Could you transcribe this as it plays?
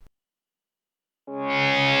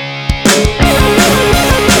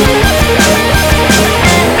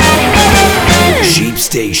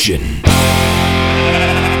Station.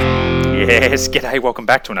 Yes, g'day, welcome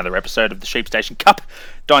back to another episode of the Sheep Station Cup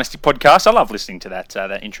Dynasty Podcast. I love listening to that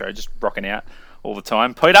intro, just rocking out all the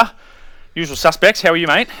time. Peter, usual suspects, how are you,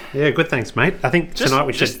 mate? Yeah, good, thanks, mate. I think tonight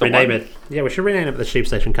we should rename it. Yeah, we should rename it the Sheep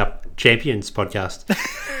Station Cup Champions Podcast.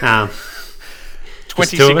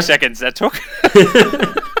 26 seconds that took.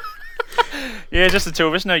 Yeah, just the two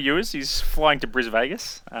of us, no Ewers. He's flying to Bris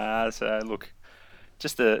Vegas. So, look,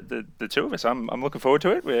 just the two of us. I'm looking forward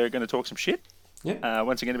to it. We're going to talk some shit. Yeah.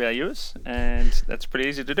 Once again about Ewers, and that's pretty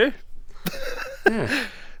easy to do. Yeah.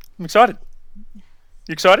 I'm excited. You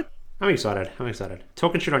excited? I'm excited.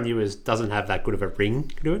 Talking shit on Ewers doesn't have that good of a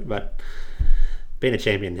ring to it, but being a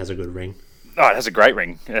champion has a good ring. Oh, it has a great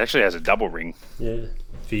ring. It actually has a double ring. Yeah.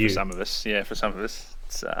 For you. For some of us. Yeah, for some of us.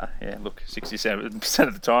 It's, look, 67%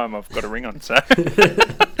 of the time I've got a ring on, so.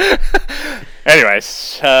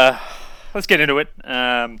 Anyways, let's get into it.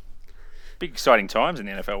 Big exciting times in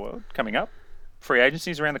the NFL world coming up. Free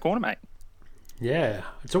agency's around the corner, mate. Yeah.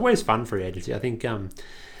 It's always fun, free agency. I think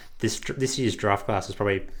this year's draft class has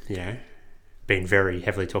probably, been very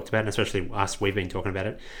heavily talked about, and especially us, we've been talking about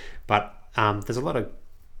it. But there's a lot of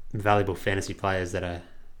valuable fantasy players that are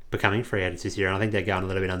becoming free agents this year, and I think they're going a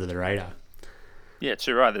little bit under the radar. Yeah,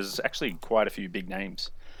 too right. There's actually quite a few big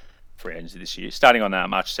names free agency this year, starting on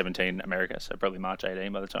March 17 America, so probably March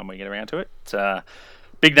 18 by the time we get around to it.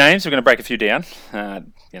 Big names. We're going to break a few down.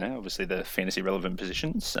 Obviously the fantasy relevant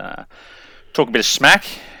positions. Talk a bit of smack.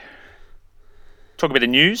 Talk a bit of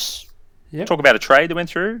news. Yep. Talk about a trade that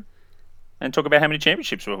went through, and talk about how many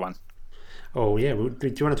championships we've won. Oh yeah. Do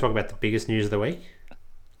you want to talk about the biggest news of the week?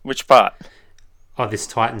 Which part? Oh, this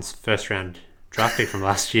Titans first round draft pick from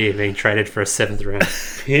last year being traded for a 7th round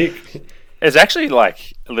pick. There's actually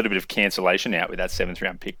like a little bit of cancellation out with that 7th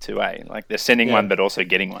round pick too, eh? Like they're sending one, but also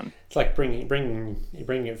getting one. It's like bringing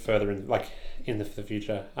it further in, like in the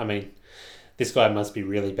future. I mean, this guy must be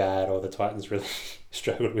really bad, or the Titans really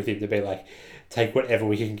struggled with him to be like, take whatever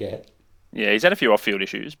we can get. Yeah, he's had a few off-field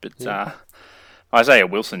issues, but Isaiah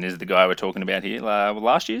Wilson is the guy we're talking about here.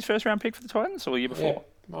 Last year's first round pick for the Titans, or the year before?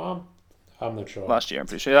 Yeah, I'm not sure. Last year, I'm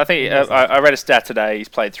pretty sure. I think I read a stat today. He's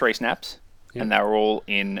played 3 snaps, and they were all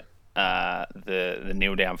in the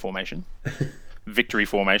kneel down formation, victory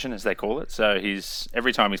formation as they call it. So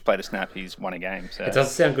every time he's played a snap, he's won a game. So it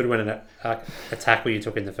doesn't sound good when a tackle you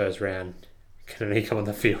took in the first round can only come on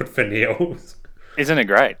the field for kneels. Isn't it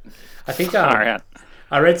great? I think I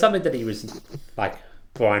read something that he was like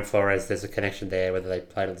Brian Flores. There's a connection there, whether they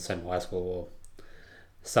played at the same high school or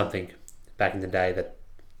something back in the day. That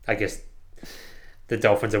I guess the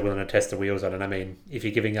Dolphins are willing to test the wheels on it. I mean, if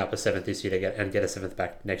you're giving up a 7th this year to get a 7th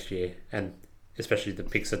back next year, and especially the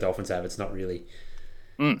picks the Dolphins have, it's not really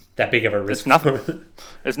that big of a risk. It's nothing.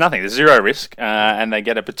 It's nothing. There's zero risk, and they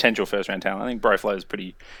get a potential first round talent. I think Bro Flow is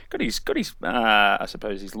pretty good. He's got his, I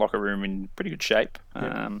suppose, his locker room in pretty good shape.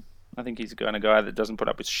 I think he's a guy that doesn't put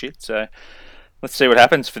up with shit. So let's see what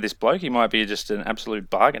happens for this bloke. He might be just an absolute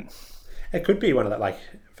bargain. It could be one of that, like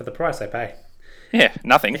for the price they pay. Yeah,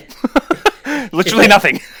 nothing. Literally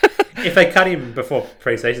nothing. If they cut him before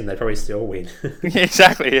pre-season, they probably still win.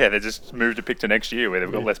 Exactly, yeah. They just moved a pick to next year where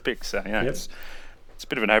they've got less picks. So, it's a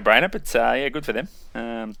bit of a no-brainer, but good for them.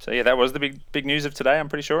 That was the big news of today, I'm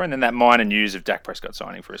pretty sure. And then that minor news of Dak Prescott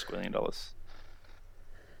signing for $1 billion.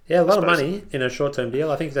 Yeah, a lot of money in a short-term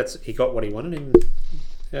deal. I think he got what he wanted in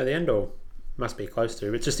the end, or must be close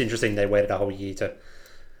to. It's just interesting they waited a whole year to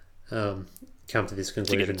come to this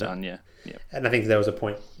conclusion. To get it done, yeah. And I think there was a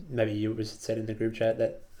point, maybe you said in the group chat,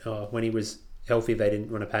 that when he was healthy, they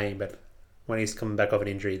didn't want to pay him, but when he's coming back off an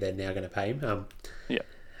injury, they're now going to pay him.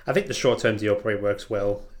 I think the short-term deal probably works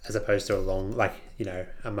well as opposed to a long, a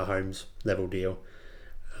Mahomes level deal.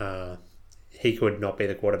 He could not be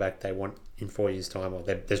the quarterback they want in 4 years' time, or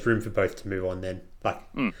there's room for both to move on then.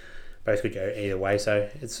 Both could go either way, so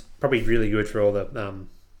it's probably really good for all the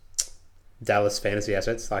Dallas fantasy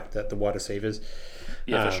assets, like the wide receivers.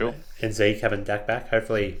 Yeah, for sure. And Zeke having Dak back.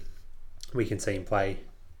 Hopefully we can see him play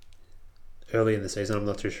early in the season. I'm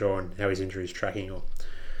not too sure on how his injury is tracking or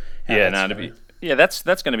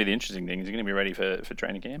that's going to be the interesting thing. Is he going to be ready for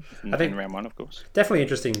training camp in round 1, of course? Definitely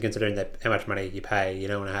interesting considering that how much money you pay. You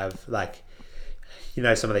don't want to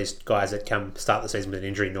have some of these guys that come start the season with an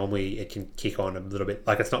injury. Normally it can kick on a little bit.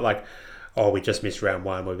 Like it's not like, oh, we just missed round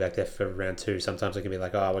 1, we'll be back there for round 2. Sometimes it can be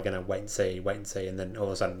like, oh, we're going to wait and see, and then all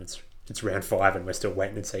of a sudden it's round 5 and we're still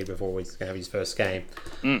waiting and see before he's going to have his first game.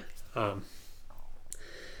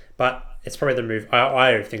 But it's probably the move.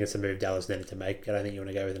 I think it's the move Dallas needed to make. I don't think you want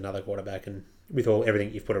to go with another quarterback, and with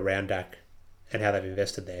everything you've put around Dak and how they've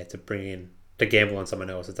invested there to bring in to gamble on someone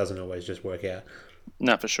else, it doesn't always just work out.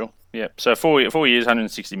 No, for sure. Yeah. So 4 years,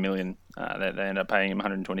 160 million. They end up paying him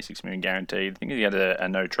 126 million guaranteed. I think he had a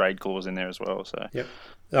no trade clause in there as well. So yep.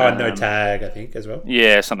 Oh, no tag, I think, as well.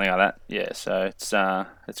 Yeah, something like that. Yeah, so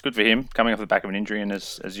it's good for him coming off the back of an injury, and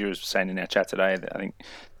as you were saying in our chat today, I think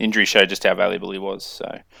the injury showed just how valuable he was.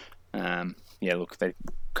 So yeah, look, they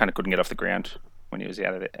kind of couldn't get off the ground when he was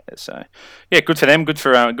out of it. So yeah, good for them. Good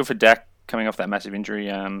for Dak coming off that massive injury.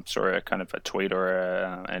 Saw a kind of a tweet or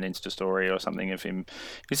an Insta story or something of him.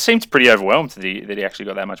 He seemed pretty overwhelmed that he actually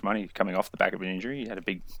got that much money coming off the back of an injury. He had a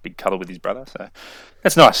big cuddle with his brother, so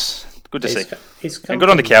that's nice. Good to see. And good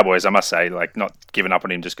on the Cowboys, I must say. Like, not giving up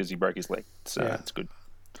on him just because he broke his leg. So it's good.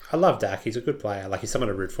 I love Dak. He's a good player. Like, he's someone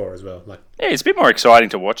to root for as well. Like, yeah, it's a bit more exciting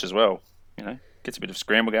to watch as well. You know, gets a bit of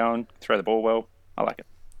scramble going, throw the ball well. I like it.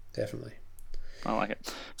 Definitely. I like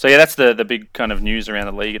it. So yeah, that's the big kind of news around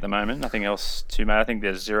the league at the moment. Nothing else too mad. I think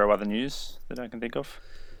there's zero other news that I can think of.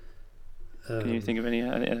 Can you think of any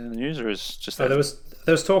other news, or is just that? There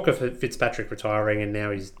was talk of Fitzpatrick retiring, and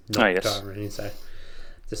now he's not retiring. So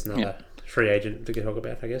just another free agent to talk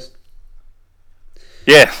about, I guess.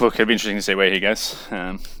 Yeah, look, it'd be interesting to see where he goes,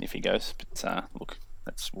 if he goes. But look,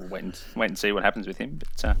 we'll wait and see what happens with him.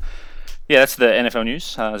 But yeah, that's the NFL news.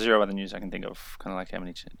 Zero other news I can think of. Kind of like how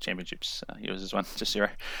many championships yours is one, just zero.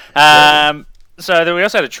 So then we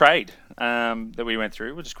also had a trade that we went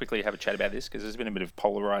through. We'll just quickly have a chat about this because there's been a bit of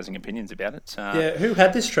polarizing opinions about it. Yeah, who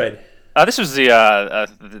had this trade? This was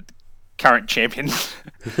the current champion,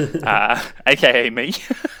 aka me.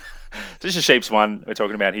 This is Sheep's one we're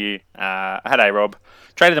talking about here. I had A-Rob.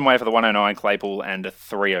 Traded them away for the 109 Claypool and a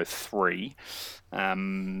 303.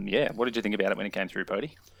 Yeah, what did you think about it when it came through,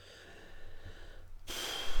 Pody?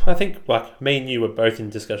 I think, like, me and you were both in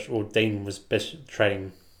discussion, or Dean was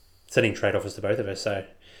sending trade offers to both of us, so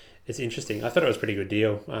it's interesting. I thought it was a pretty good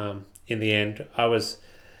deal. In the end, he was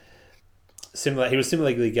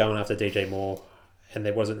similarly going after DJ Moore, and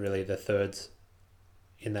there wasn't really the thirds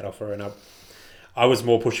in that offer, and I was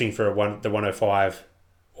more pushing for the 105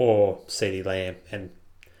 or CeeDee Lamb, and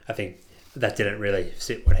I think that didn't really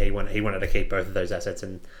sit what he wanted. He wanted to keep both of those assets,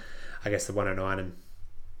 and I guess the 109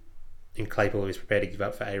 and Claypool was prepared to give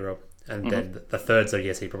up for A-Rob. And then the thirds, I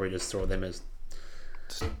guess he probably just saw them as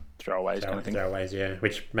throwaways kind of thing. Throwaways, yeah.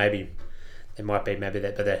 Which maybe there might be, but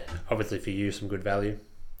they're obviously for you some good value.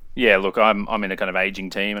 Yeah, look, I'm in a kind of aging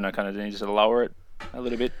team, and I kind of need to sort of lower it a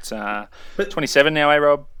little bit. But 27 now,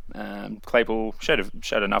 A-Rob. Claypool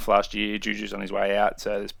showed enough last year. Juju's on his way out,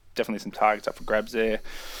 so there's definitely some targets up for grabs there.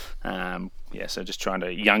 Yeah, so just trying to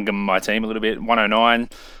young'em my team a little bit. 109,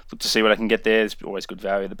 look to see what I can get there. There's always good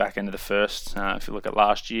value at the back end of the first. If you look at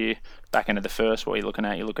last year, back end of the first, what are you looking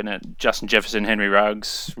at? You're looking at Justin Jefferson, Henry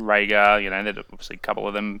Ruggs, Rager. You know, there's obviously a couple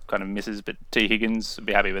of them kind of misses, but T. Higgins, I'd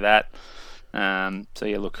be happy with that. So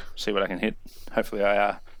yeah, look, see what I can hit. Hopefully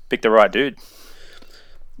I pick the right dude.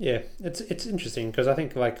 Yeah, it's interesting because I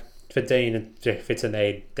think, like, for Dean, it fits a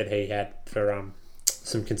need that he had for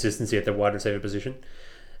some consistency at the wide receiver position,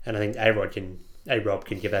 and I think A-Rob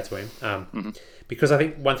can give that to him. Because I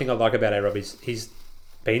think one thing I like about A-Rob is he's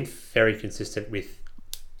been very consistent with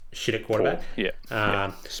shit at quarterback.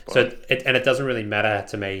 So it doesn't really matter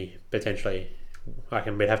to me potentially.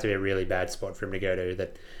 It'd have to be a really bad spot for him to go to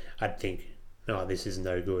that I'd think, no, this is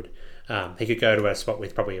no good. He could go to a spot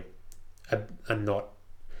with probably a not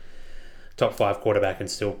top 5 quarterback and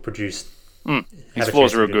still produce. His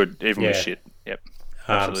floors are good, even with shit. Yep.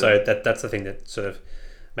 So that's the thing that sort of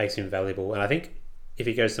makes him valuable. And I think if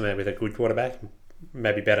he goes somewhere with a good quarterback,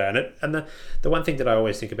 maybe better. And the one thing that I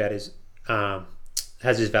always think about is,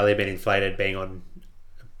 has his value been inflated being on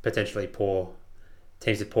potentially poor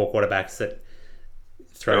teams with poor quarterbacks that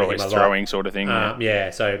throw him a lot? Throwing sort of thing.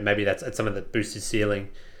 So maybe that's something that boosts his ceiling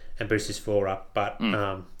and boosts his floor up. But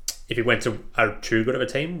if he went to a too good of a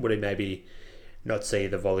team, would he maybe not see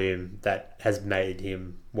the volume that has made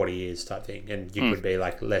him what he is, type thing? And you could be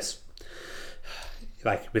like less,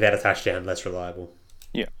 like without a touchdown, less reliable.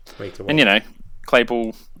 Yeah. And you know,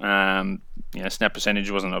 Claypool, snap percentage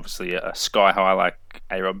wasn't obviously a sky high like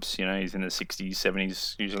A-Rob's. You know, he's in the 60s,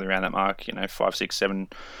 70s, usually around that mark. You know, 5, 6, 7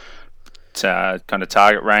 kind of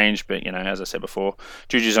target range. But you know, as I said before,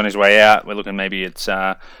 Juju's on his way out. We're looking maybe it's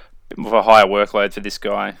a bit more of a higher workload for this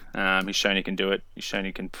guy. He's shown he can do it. He's shown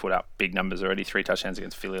he can put up big numbers already. 3 touchdowns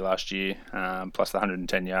against Philly last year, plus the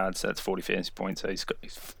 110 yards. So that's 40 fantasy points. So he's got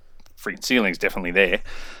his freaking ceiling's definitely there.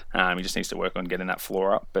 He just needs to work on getting that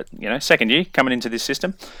floor up. But you know, second year coming into this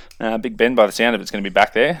system, Big Ben, by the sound of it's going to be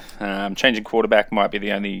back there. Changing quarterback might be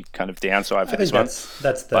the only kind of downside for this one.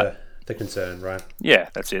 That's the the concern, right? Yeah,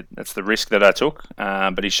 that's it. That's the risk that I took.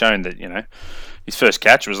 But he's shown that, his first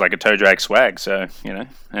catch was like a toe drag swag. So,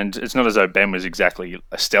 and it's not as though Ben was exactly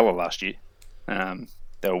a stellar last year.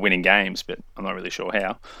 They were winning games, but I'm not really sure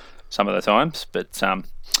how some of the times. But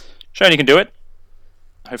shown he can do it.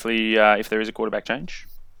 Hopefully, if there is a quarterback change,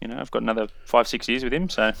 I've got another 5-6 years with him.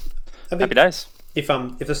 So, happy days. If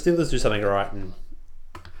the Steelers do something right and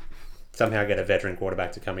somehow get a veteran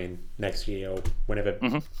quarterback to come in next year or whenever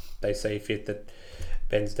they see fit that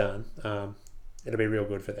Ben's done, it'll be real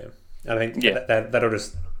good for them. I think that'll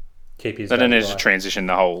just keep his... They don't need to transition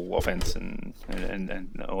the whole offense and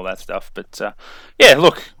all that stuff. But,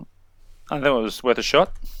 look, I thought it was worth a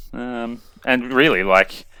shot. And really,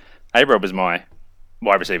 A-Rob was my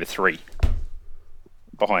wide receiver 3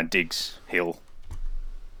 behind Diggs, Hill,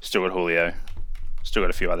 still got Julio, still got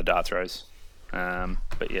a few other dart throws.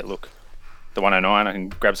 But yeah, look, the 109, I can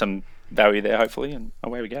grab some value there hopefully, and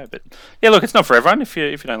away we go. But yeah, look, it's not for everyone. If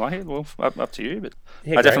you don't like it, well, up to you. But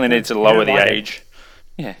I definitely need to lower the age.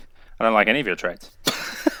 Yeah, I don't like any of your trades.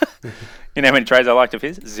 You know how many trades I liked of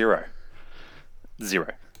his? Zero.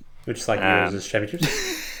 Which is like yours as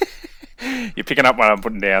championships. You're picking up what I'm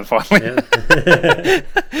putting down finally. Yeah.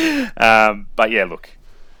 But yeah, look,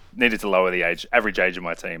 needed to lower the average age of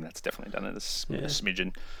my team. That's definitely done it a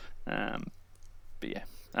smidgen. But yeah.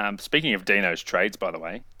 Speaking of Dino's trades, by the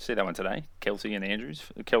way, see that one today? Kelsey and Andrews.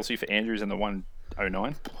 Kelsey for Andrews and the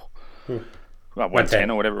 109. Well,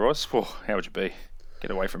 110 or whatever it was. How would you be?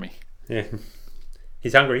 Get away from me. Yeah.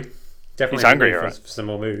 He's hungry. Definitely hungry for some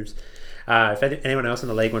more moves. If anyone else in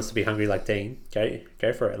the league wants to be hungry like Dean,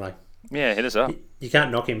 go for it. Yeah, hit us up. You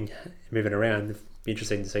can't knock him moving around. It'd be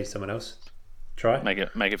interesting to see someone else try.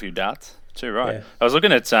 Make a few darts. Too right. Yeah. I was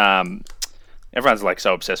looking at everyone's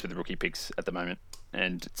so obsessed with rookie picks at the moment,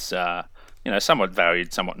 and it's somewhat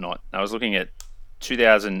valued, somewhat not. I was looking at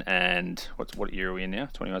 2000 and what year are we in now?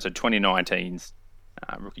 21. So 2019's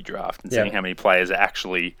rookie draft, and seeing how many players are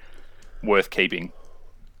actually worth keeping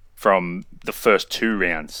from the first 2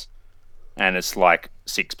 rounds, and it's like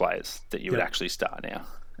 6 players that you would actually start now.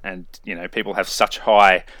 And, people have such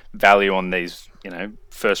high value on these,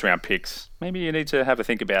 first round picks. Maybe you need to have a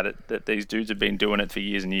think about it, that these dudes have been doing it for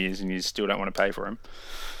years and years and you still don't want to pay for them.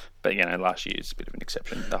 But, last year is a bit of an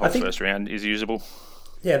exception. The whole first round is usable.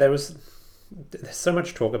 Yeah, there's so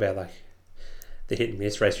much talk about the hit and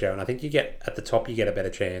miss ratio. And I think at the top, you get a better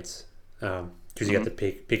chance because you get the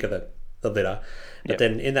pick of the litter. But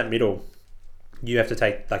then in that middle, you have to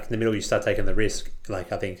take, in the middle, you start taking the risk. I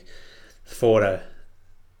think 4 to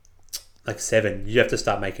 7, you have to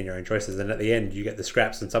start making your own choices, and at the end you get the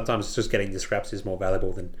scraps, and sometimes just getting the scraps is more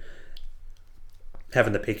valuable than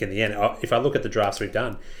having the pick in the end. If I look at the drafts we've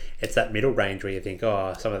done, it's that middle range where you think,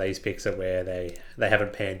 some of these picks are where they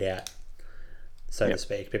haven't panned out, so to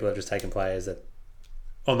speak. People have just taken players that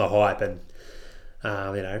on the hype, and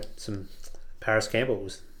some Paris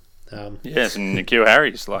Campbells, some N'Keal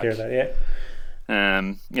Harris, it's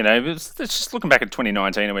it's just looking back at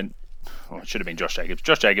 2019, I went, it should have been Josh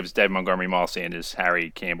Jacobs, David Montgomery, Miles Sanders,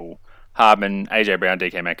 Harry Campbell, Hardman, AJ Brown,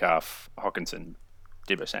 DK Metcalf, Hockenson,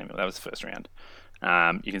 Deebo Samuel. That was the first round.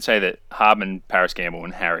 You can say that Hardman, Paris Campbell,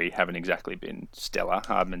 and Harry haven't exactly been stellar.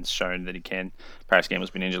 Hardman's shown that he can. Paris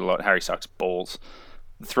Campbell's been injured a lot. Harry sucks balls.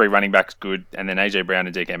 The 3 running backs good, and then AJ Brown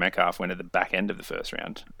and DK Metcalf went at the back end of the first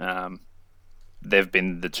round. They've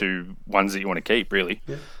been the 2 ones that you want to keep, really.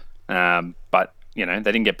 Yeah. But they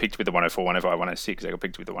didn't get picked with the 104, 105, 106. They got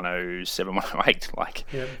picked with the 107, 108.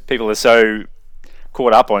 People are so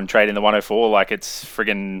caught up on trading the 104 like it's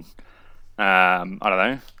friggin', I don't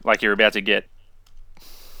know, like you're about to get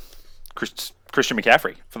Christian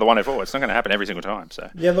McCaffrey for the 104. It's not going to happen every single time. So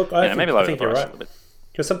look, I think you're right. A bit.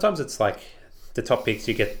 Because sometimes it's the top picks,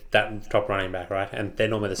 you get that top running back, right? And they're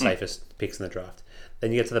normally the safest picks in the draft.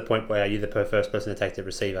 Then you get to the point where you're the first person to take the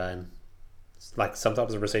receiver, and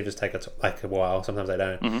sometimes the receivers take a while, sometimes they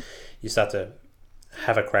don't. You start to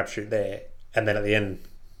have a crapshoot there, and then at the end,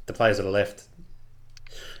 the players that are left,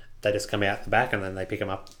 they just come out the back, and then they pick them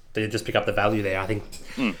up. They just pick up the value there. I think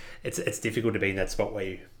it's difficult to be in that spot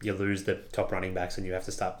where you lose the top running backs, and you have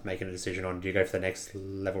to start making a decision on, do you go for the next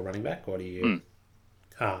level running back, or do you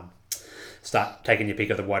start taking your pick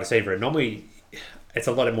of the wide receiver? And normally, it's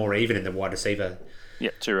a lot more even in the wide receiver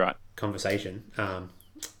too right. conversation.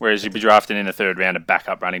 Whereas you'd be drafting in the 3rd round a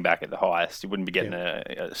backup running back at the highest. You wouldn't be getting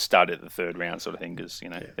a stud at the 3rd round sort of thing because,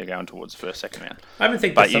 they're going towards the 1st, 2nd round. I don't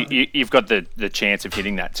think but you've got the chance of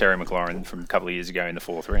hitting that Terry McLaurin from a couple of years ago in the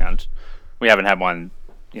 4th round. We haven't had one,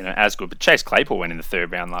 as good. But Chase Claypool went in the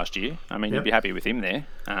 3rd round last year. I mean, you'd be happy with him there.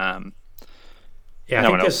 I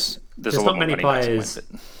think there's not many players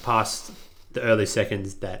past the early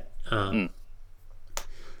seconds that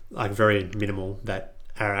like very minimal that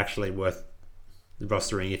are actually worth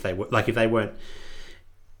rostering if they were like if they weren't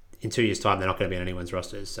in 2 years' time, they're not going to be on anyone's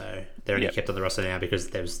rosters. So they're only kept on the roster now because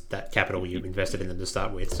there's that capital you invested in them to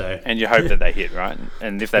start with. So and you hope that they hit, right?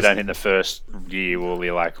 And if they don't hit the first year, well,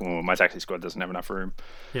 you're like, well, my taxi squad doesn't have enough room.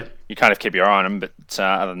 Yeah, you kind of keep your eye on them, but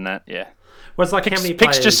other than that, yeah. Well, it's like picks, how many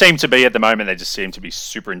picks players... just seem to be at the moment. They just seem to be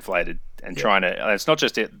super inflated and trying to. It's not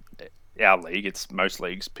just our league; it's most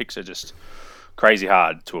leagues. Picks are just crazy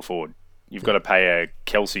hard to afford. You've got to pay a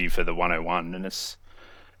Kelsey for the 101, and it's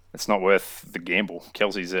not worth the gamble.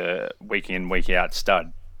 Kelsey's a week in, week out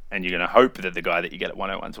stud, and you're going to hope that the guy that you get at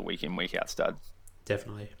 101's a week in, week out stud.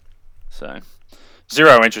 Definitely. So,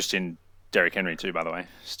 zero interest in Derrick Henry too, by the way.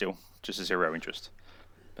 Still, just a zero interest.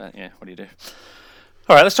 But yeah, what do you do?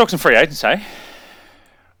 All right, let's talk some free agents, hey?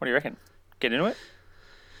 What do you reckon? Get into it?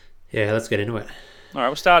 Yeah, let's get into it. All right,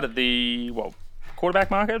 we'll start at the quarterback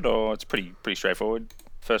market, or it's pretty straightforward.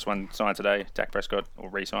 First one signed today, Dak Prescott, or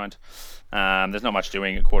re-signed. There's not much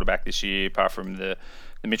doing at quarterback this year, apart from the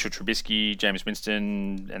Mitchell Trubisky, James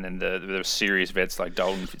Winston, and then the serious vets like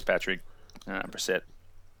Dalton, Fitzpatrick, Brissett.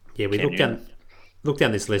 Yeah, we look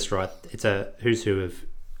down this list, right? It's a who's who of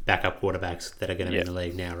backup quarterbacks that are going to be in the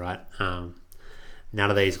league now, right? None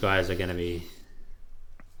of these guys are going to be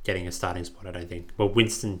getting a starting spot, I don't think. Well,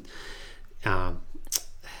 Winston...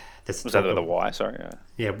 Was that with a Y? Sorry.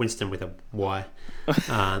 Yeah, Winston with a Y.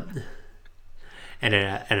 And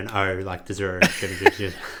an O, like the 0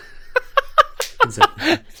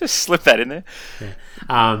 Just slip that in there. Yeah.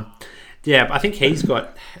 I think he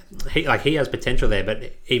has potential there,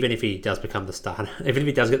 but even if he does become the starter, even if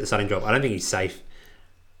he does get the starting job, I don't think he's safe.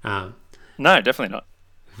 No, definitely not.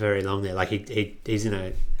 Very long there. Like he's in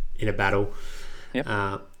a battle. Yep.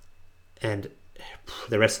 And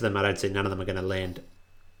the rest of them, I don't see none of them are going to land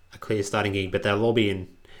a clear starting gig, but they'll all be in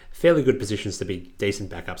fairly good positions to be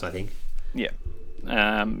decent backups, I think. Yeah.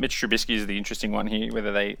 Mitch Trubisky is the interesting one here,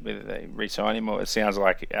 whether they re-sign him, or it sounds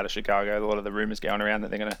like out of Chicago, a lot of the rumours going around that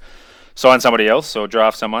they're going to sign somebody else or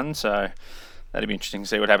draft someone, so that'd be interesting to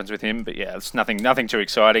see what happens with him. But yeah, it's nothing too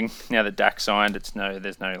exciting. Now that Dak signed,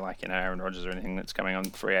 there's no Aaron Rodgers or anything that's coming on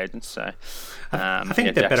free agents, so I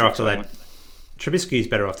think they're better off to let Trubisky's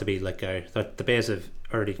better off to be let go. The Bears have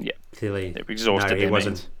already clearly exhausted he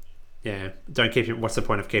wasn't means. Yeah, don't keep him. What's the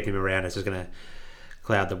point of keeping him around? It's just going to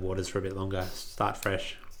cloud the waters for a bit longer. Start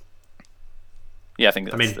fresh. Yeah, I think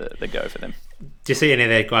that's the go for them. Do you see any of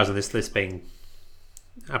the guys on this list being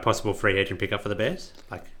a possible free agent pickup for the Bears?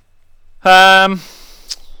 And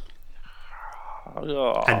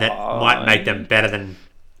that might make them better than...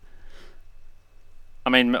 I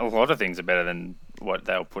mean, a lot of things are better than what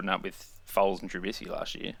they were putting up with Foles and Trubisky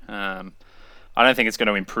last year. I don't think it's going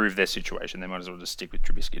to improve their situation. They might as well just stick with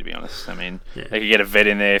Trubisky, to be honest. I mean, they could get a vet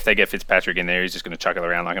in there. If they get Fitzpatrick in there, he's just going to chuckle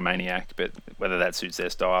around like a maniac. But whether that suits their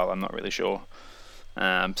style, I'm not really sure.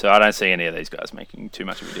 So I don't see any of these guys making too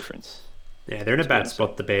much of a difference. Yeah, they're in a bad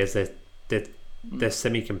spot, the Bears. They're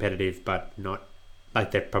semi-competitive, but not...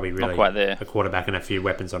 Like, they're probably really not quite there. A quarterback and a few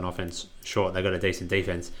weapons on offense. Sure, they've got a decent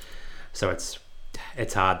defense. So it's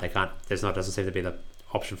hard. They can't... doesn't seem to be the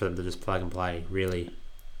option for them to just plug and play, really.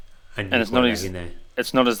 And it's not in there.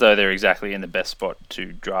 It's not as though they're exactly in the best spot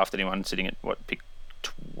to draft anyone, sitting at pick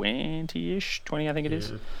 20-ish, 20 I think it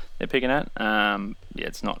is. They're picking at.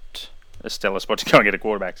 It's not a stellar spot to go and get a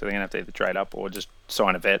quarterback, so they're gonna have to either trade up or just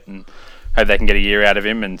sign a vet and hope they can get a year out of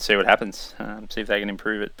him and see what happens. See if they can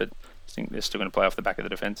improve it, but I think they're still going to play off the back of the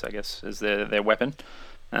defence, I guess, as their weapon,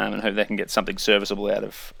 and hope they can get something serviceable out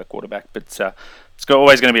of a quarterback. But it's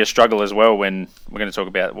always going to be a struggle as well when we're going to talk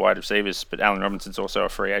about wide receivers. But Allen Robinson's also a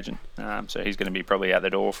free agent, so he's going to be probably out the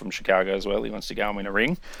door from Chicago as well. He wants to go and win a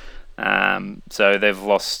ring. So they've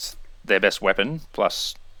lost their best weapon,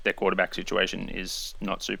 plus their quarterback situation is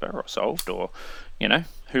not super or solved, or,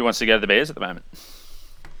 who wants to go to the Bears at the moment?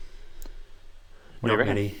 Not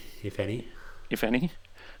many, if any. If any.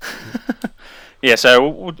 Yeah, so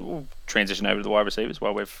we'll transition over to the wide receivers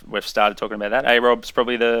while we've started talking about that. A-Rob's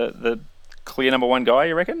probably the clear number one guy,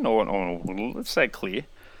 you reckon? Or let's say clear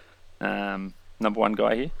number one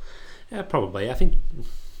guy here. Yeah, probably. I think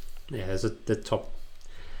there's the top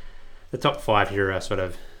five here are sort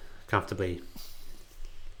of comfortably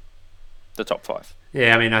the top five.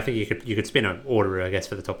 Yeah, I mean, I think you could spin an order, I guess,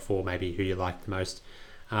 for the top four, maybe who you like the most.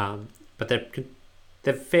 But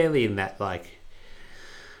they're fairly in that like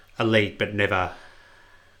elite, but never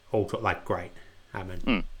all like great. I mean,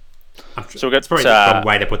 so we've got, it's probably the wrong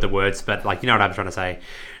way to put the words, but like, you know what I'm trying to say.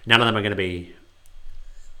 None of them are going to be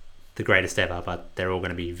the greatest ever, but they're all going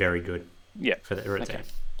to be very good. Yeah, for the team.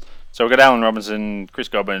 So we've got Allen Robinson, Chris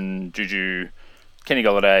Godwin, Juju, Kenny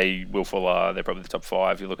Golladay, Will Fuller, they're probably the top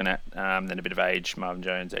 5 you're looking at. Then a bit of age, Marvin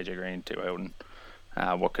Jones, AJ Green, T.Y. Hilton,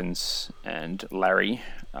 Watkins, and Larry.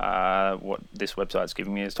 What this website's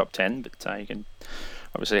giving me is top 10, but you can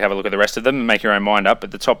obviously have a look at the rest of them and make your own mind up.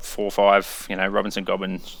 But the top 4 or 5, Robinson,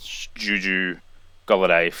 Gobbin, Juju,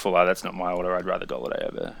 Golladay, Fuller. That's not my order. I'd rather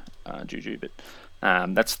Golladay over Juju, but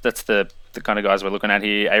that's the kind of guys we're looking at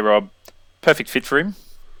here. A-Rob, perfect fit for him.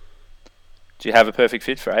 Do you have a perfect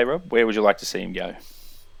fit for A-Rob? Where would you like to see him go?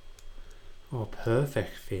 Oh,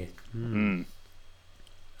 perfect fit.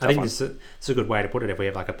 I think it's a good way to put it if we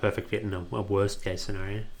have like a perfect fit and a worst case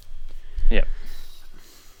scenario. Yeah.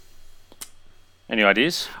 Any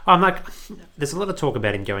ideas? There's a lot of talk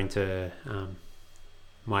about him going to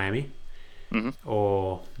Miami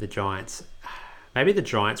or the Giants. Maybe the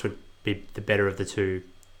Giants would be the better of the two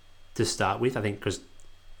to start with. I think because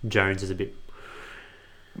Jones is a bit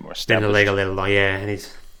more established in the league a little, and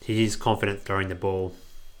he's confident throwing the ball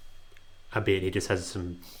a bit. He just has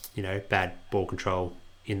some bad ball control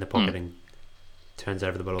in the pocket and turns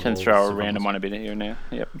over the ball. Can throw a random one a bit here and there.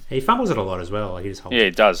 Yep. He fumbles it a lot as well. Like he just holds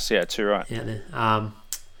he does. Yeah, too right. Yeah.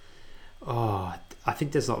 I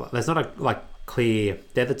think there's not a clear.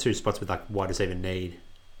 They're the two spots with like wide receiver need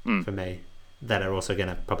for me that are also going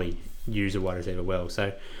to probably use a wide receiver well.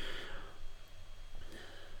 So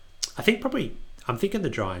I think I'm thinking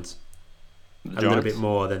the Giants a little bit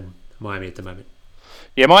more than Miami at the moment.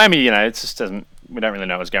 Yeah, Miami, it just doesn't. We don't really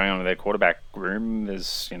know what's going on with their quarterback room.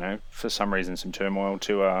 There's, for some reason, some turmoil.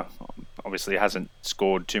 Tua obviously hasn't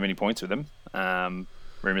scored too many points with them.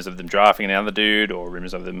 Rumors of them drafting another dude, or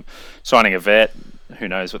rumors of them signing a vet. Who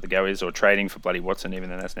knows what the go is, or trading for bloody Watson, even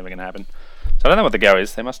though that's never going to happen. So I don't know what the go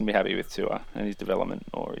is. They mustn't be happy with Tua and his development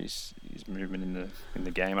or his movement in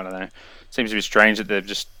the game. I don't know. Seems to be strange that they've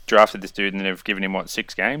just drafted this dude and they've given him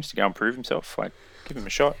 6 games to go and prove himself. Like, give him a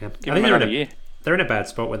shot. Yeah. Give him another year. They're in a bad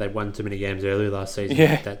spot where they won too many games early last season.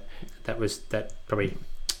 Yeah. That probably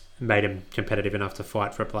made them competitive enough to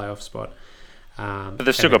fight for a playoff spot. But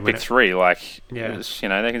they've still got pick 3. They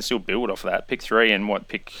can still build off of that. Pick 3 and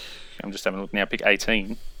I'm just having a look now. Pick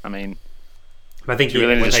 18. I mean, I think you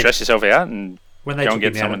really need to stress yourself out and go and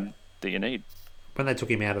get someone that you need. When they took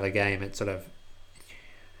him out of the game, it didn't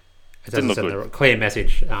look good. A clear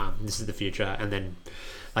message. This is the future, and then.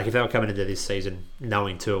 If they were coming into this season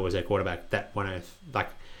knowing Tua was their quarterback,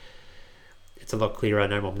 it's a lot clearer.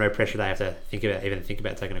 No pressure they have to think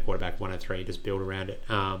about taking a quarterback 103. Just build around it.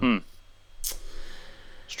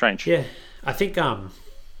 Strange. Yeah, I think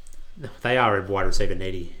they are a wide receiver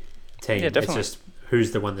needy team. Yeah, definitely. It's just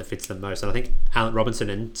who's the one that fits them most. And I think Allen Robinson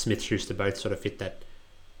and Smith-Schuster both sort of fit that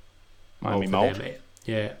mold.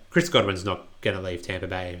 Yeah, Chris Godwin's not going to leave Tampa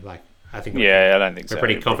Bay. I think. Yeah, I don't think so. We're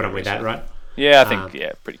pretty confident with that, right? Yeah, I think,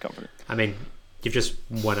 pretty confident. I mean, you've just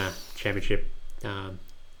won a championship.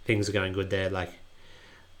 Things are going good there. I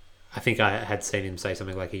think I had seen him say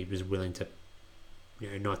something like he was willing to,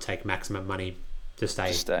 not take maximum money to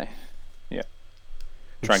stay. Yeah.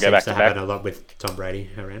 Try and go back to back. A lot with Tom Brady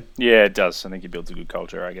around. Yeah, it does. I think he builds a good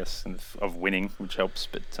culture, I guess, of winning, which helps.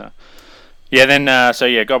 But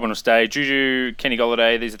Godwin will stay. Juju, Kenny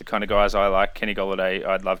Golladay, these are the kind of guys I like. Kenny Golladay,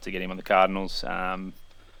 I'd love to get him on the Cardinals.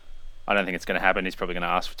 I don't think it's going to happen. He's probably going to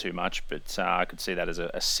ask for too much, but I could see that as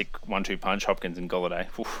a sick 1-2 punch. Hopkins and Golladay,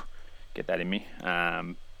 get that in me.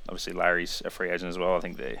 Obviously, Larry's a free agent as well. I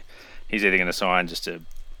think he's either going to sign just to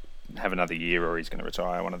have another year or he's going to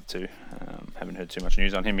retire, one of the two. Haven't heard too much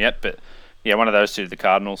news on him yet, but yeah, one of those two, the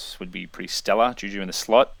Cardinals, would be pretty stellar. Juju in the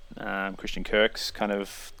slot. Christian Kirk's kind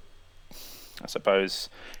of, I suppose,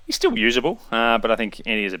 he's still usable, but I think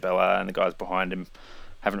Andy Isabella and the guys behind him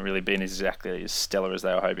haven't really been exactly as stellar as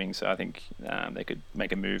they were hoping. So I think they could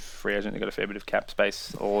make a move free agent. They've got a fair bit of cap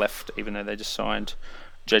space left, even though they just signed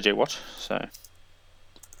JJ Watt. So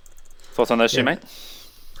thoughts on those two, mate?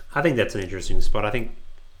 I think that's an interesting spot. I think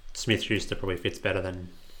Smith-Schuster probably fits better than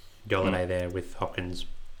Golladay there with Hopkins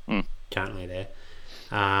currently there.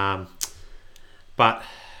 But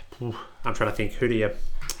I'm trying to think,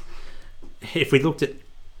 if we looked at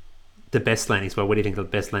the best landing spot, what do you think the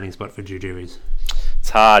best landing spot for Juju is? It's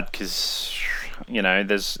hard because,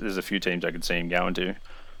 there's a few teams I could see him going to.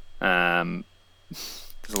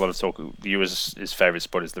 There's a lot of talk. Viewers' his favourite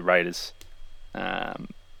spot is the Raiders. I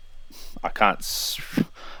can't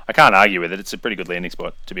argue with it. It's a pretty good landing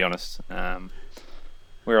spot, to be honest.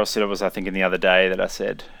 Where else was I thinking the other day that I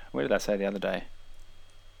said? Where did I say the other day?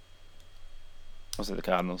 Was it the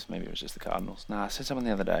Cardinals? Maybe it was just the Cardinals. I said something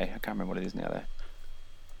the other day. I can't remember what it is now, though.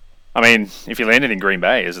 I mean, if you landed in Green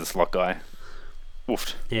Bay as a slot guy,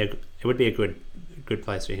 woofed. Yeah, it would be a good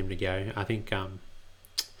place for him to go. I think I'm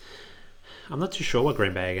not too sure what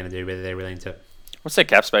Green Bay are going to do, whether they're willing to What's their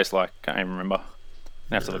cap space like? Can't even remember.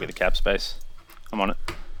 I have to look at the cap space. I'm on it.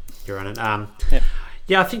 You're on it. Yeah.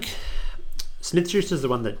 Yeah, I think Smith-Schuster is the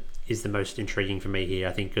one that is the most intriguing for me here.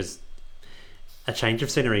 I think because a change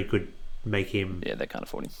of scenery could make him. Yeah, they can't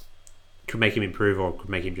afford him. Could make him improve, or could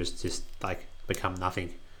make him just like become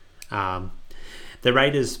nothing. The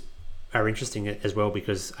Raiders are interesting as well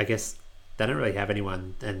because I guess they don't really have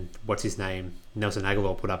anyone. And what's his name? Nelson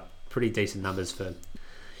Aguilar put up pretty decent numbers for,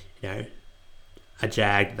 a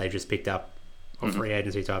Jag they just picked up, or free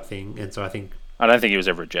agency type thing. And so I don't think he was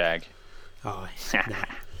ever a Jag. Oh, no.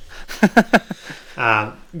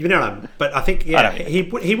 You know what I mean? But I think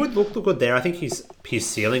he would look good there. I think his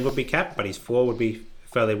ceiling would be capped, but his floor would be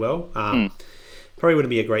fairly well. Probably wouldn't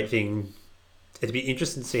be a great thing. It'd be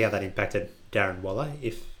interesting to see how that impacted Darren Waller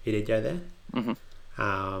if he did go there.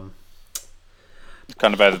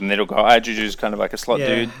 Kind of over the middle guy. Juju's kind of like a slot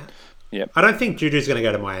dude. Yeah. I don't think Juju's going to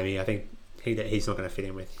go to Miami. I think he's not going to fit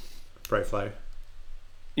in with Bro Flow.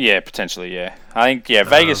 Yeah, potentially, yeah. I think,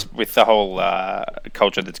 Vegas, with the whole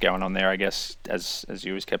culture that's going on there, I guess, as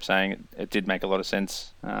you always kept saying, it did make a lot of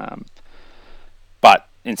sense. But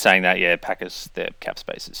in saying that, Packers, their cap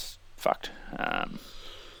space is fucked.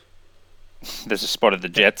 There's a spot at the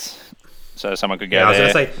Jets, so someone could go there. I was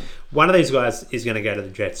going to say, one of these guys is going to go to the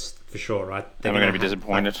Jets for sure, right? They're going to be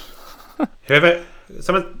disappointed.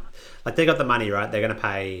 Someone, like, they got the money, right? They're going to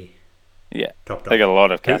pay top. They got a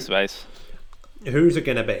lot of cap space. Who's it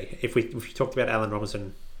going to be? If we talked about Allen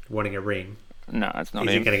Robinson wanting a ring, no, it's not him.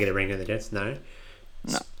 Is he going to get a ring in the Jets? No.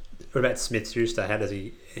 What about Smith-Schuster? How does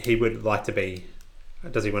he? He would like to be.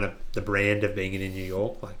 Does he want the brand of being in New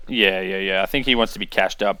York? Like, yeah. I think he wants to be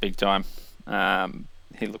cashed up big time.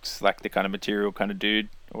 He looks like the kind of material kind of dude,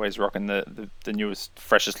 always rocking the newest,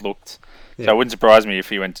 freshest looks. Yeah. So it wouldn't surprise me if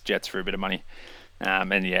he went to Jets for a bit of money.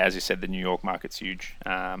 As you said, the New York market's huge.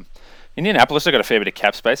 Indianapolis have got a fair bit of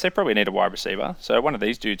cap space. They probably need a wide receiver. So one of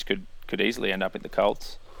these dudes could easily end up in the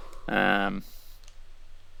Colts. Thoughts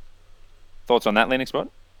on that landing spot?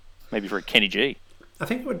 Maybe for a Kenny G. I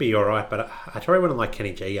think it would be all right, but I probably wouldn't like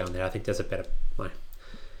Kenny G going there. I think there's a better...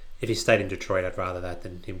 if he stayed in Detroit, I'd rather that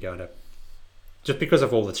than him going to... Just because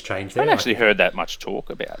of all that's changed there. I haven't actually heard that much talk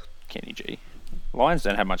about Kenny G. Lions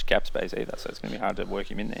don't have much cap space either, so it's going to be hard to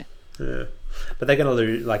work him in there. Yeah, but they're going to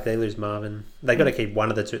lose. Like, they lose Marvin. They got to keep one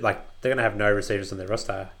of the two. Like, they're going to have no receivers on their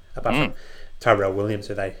roster apart from Tyrell Williams,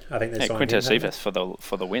 who I think they signed. Quintez Cephas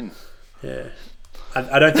for the win. Yeah,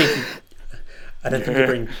 I don't think. I don't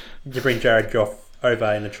think you bring Jared Goff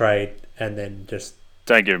over in a trade and then just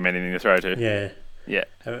don't give him anything to throw to. Yeah.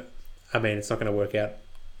 I mean, it's not going to work out.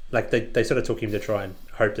 Like, they sort of took him to try and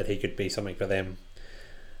hope that he could be something for them,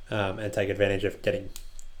 and take advantage of getting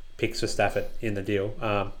picks for Stafford in the deal.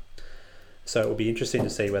 So it will be interesting to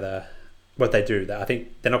see what they do. I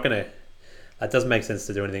think they're not going to... It doesn't make sense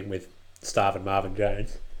to do anything with Starve and Marvin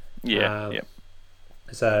Jones. Yeah.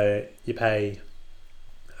 So you pay...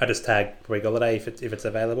 I just tag Greg Holiday if it's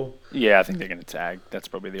available. Yeah, I think they're going to tag. That's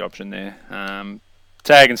probably the option there.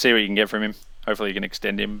 Tag and see what you can get from him. Hopefully you can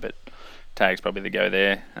extend him, but tag's probably the go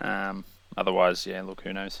there. Otherwise, look,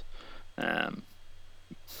 who knows?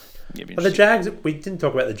 But the Jags, we didn't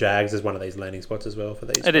talk about the Jags as one of these landing spots as well for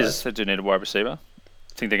these. It is. They do need a wide receiver.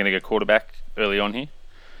 I think they're going to get quarterback early on here,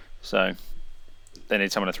 so they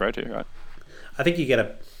need someone to throw to, right? I think you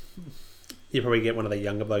probably get one of the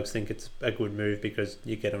younger blokes. Think it's a good move because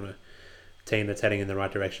you get on a team that's heading in the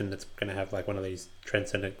right direction. That's going to have like one of these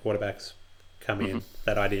transcendent quarterbacks come in.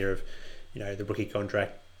 That idea of the rookie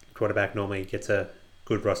contract quarterback normally gets a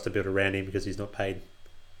good roster built around him because he's not paid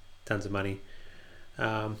tons of money.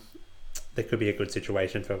 There could be a good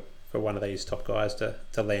situation for one of these top guys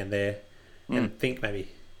to land there. And I think maybe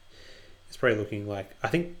it's probably looking like... I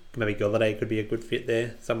think maybe Golladay could be a good fit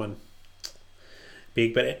there. Someone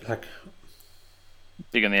big, but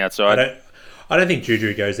big on the outside. I don't think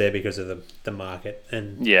Juju goes there because of the market.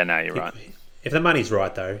 And you're right. If the money's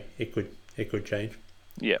right, though, it could change.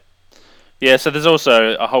 Yeah. Yeah, so there's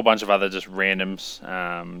also a whole bunch of other just randoms.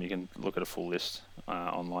 You can look at a full list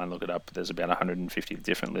online, look it up. There's about 150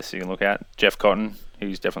 different lists you can look at. Jeff Cotton,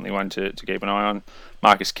 who's definitely one to keep an eye on.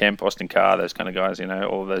 Marcus Kemp, Austin Carr, those kind of guys,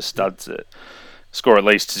 all of those studs that score at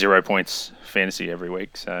least 0 points fantasy every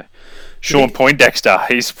week. So Sean Poindexter,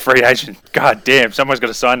 he's free agent. God damn, someone's got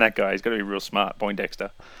to sign that guy. He's got to be real smart, Poindexter.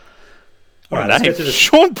 What a name.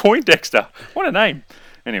 Sean Poindexter. What a name.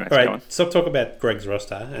 Anyway, all right, stop talking about Greg's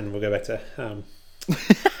roster, and we'll go back to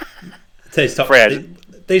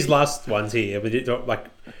these last ones here.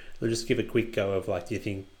 We'll just give a quick go of do you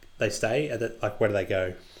think they stay? Where do they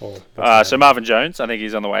go? So Marvin Jones, I think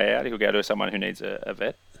he's on the way out. He'll go to someone who needs a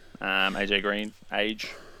vet. AJ Green,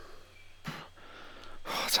 age.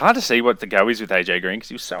 it's hard to see what the go is with AJ Green because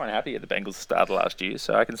he was so unhappy at the Bengals start of last year.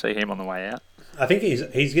 So I can see him on the way out. I think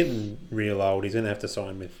he's getting real old. He's going to have to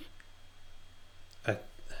sign with.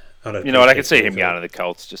 You know what? I could see him going to the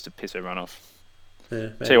Colts just to piss everyone off.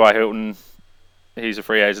 Yeah, T.Y. Hilton, he's a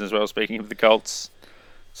free agent as well. Speaking of the Colts,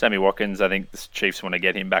 Sammy Watkins, I think the Chiefs want to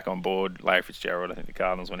get him back on board. Larry Fitzgerald, I think the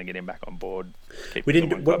Cardinals want to get him back on board. We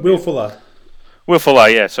didn't. Will Fuller. Will Fuller,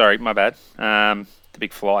 yeah. Sorry, my bad. The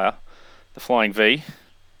big flyer, the flying V.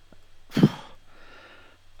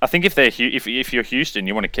 I think if you're Houston,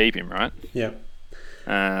 you want to keep him, right? Yeah.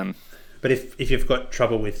 But if you've got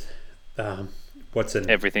trouble with Watson,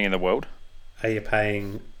 everything in the world, are you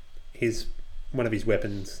paying one of his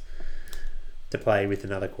weapons to play with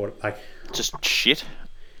another quarter? Like just shit.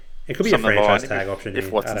 It could be a franchise tag option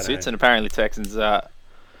if Watson sits, and apparently Texans.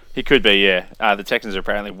 He could be, yeah. The Texans are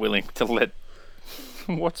apparently willing to let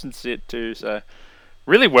Watson sit too. So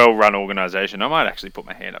really well run organisation. I might actually put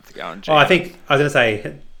my hand up to go and. I was going to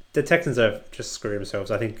say the Texans are just screwing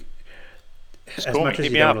themselves. I think just as much as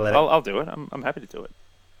you don't want to let I'll do it. I'm happy to do it.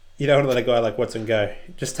 You don't want to let a guy like Watson go.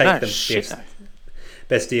 Just take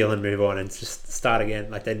best deal and move on and just start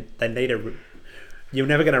again. Like they need you're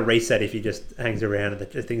never going to reset if you just hangs around and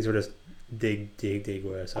things will just dig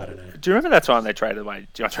worse. I don't know. Do you remember that time they traded away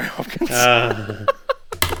DeAndre Hopkins?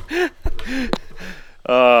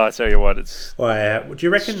 I tell you what, it's. Do you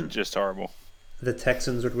reckon just horrible? The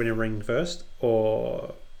Texans would win a ring first,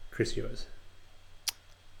 or Chris Ewers?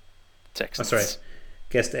 Texans. Oh, sorry.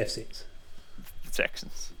 Guess the FCs. The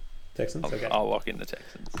Texans. Okay. I'll lock in the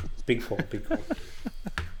Texans. Big call.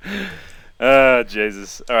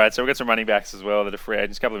 Jesus. All right, so we've got some running backs as well that are free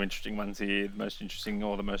agents. A couple of interesting ones here. The most interesting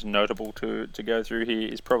or the most notable to go through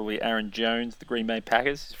here is probably Aaron Jones, the Green Bay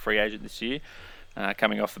Packers. He's a free agent this year,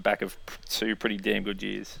 coming off the back of two pretty damn good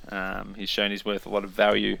years. He's shown he's worth a lot of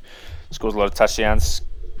value, scores a lot of touchdowns.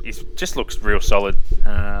 He just looks real solid.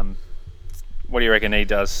 What do you reckon he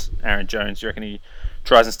does, Aaron Jones? Do you reckon he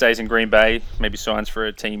tries and stays in Green Bay, maybe signs for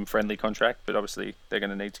a team-friendly contract, but obviously they're going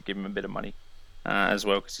to need to give him a bit of money as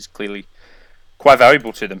well because he's clearly quite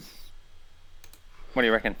valuable to them. What do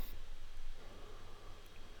you reckon?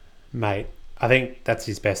 Mate, I think that's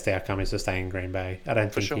his best outcome is to stay in Green Bay. I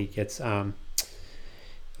don't think he gets...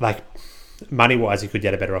 money-wise, he could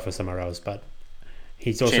get a better offer somewhere else, but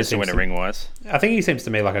he's also... Chance to win a ring-wise. I think he seems to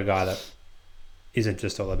me like a guy that isn't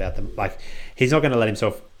just all about them. Like, he's not going to let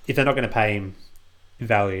himself... If they're not going to pay him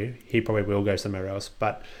value, he probably will go somewhere else,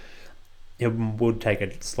 but he would take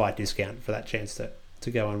a slight discount for that chance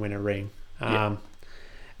to go and win a ring.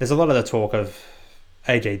 There's a lot of the talk of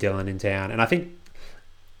AJ Dillon in town, and I think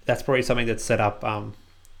that's probably something that's set up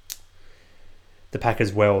the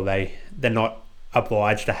Packers well. They're not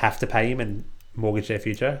obliged to have to pay him and mortgage their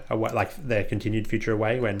future, like their continued future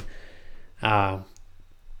away when they don't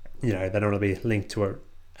want to be linked to a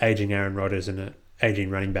aging Aaron Rodgers and an aging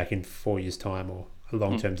running back in 4 years' time or a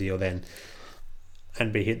long-term deal then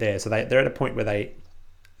and be hit there. So they're at a point where they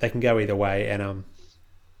can go either way, and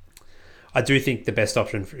I do think the best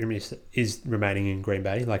option for him is remaining in Green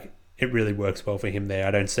Bay. Like, it really works well for him there.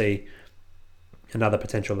 I don't see another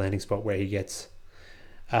potential landing spot where he gets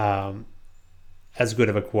as good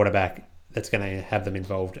of a quarterback that's going to have them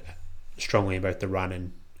involved strongly in both the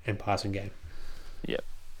run and passing game. Yep.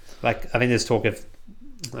 Like, I think there's talk of,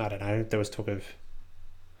 I don't know, there was talk of,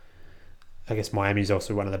 I guess Miami's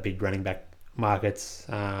also one of the big running back markets.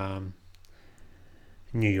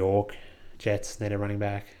 New York Jets need a running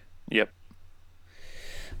back. Yep.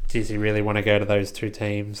 Does he really want to go to those two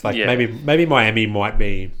teams? Like, maybe Miami might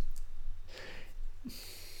be.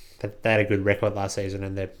 They had a good record last season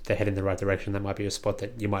and they're heading in the right direction. That might be a spot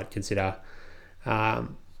that you might consider for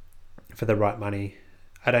the right money.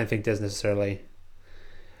 I don't think there's necessarily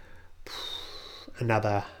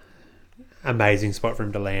another amazing spot for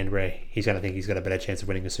him to land where he's going to think he's got a better chance of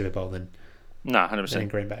winning a Super Bowl than 100%. In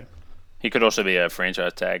Green Bay. He could also be a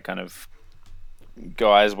franchise tag kind of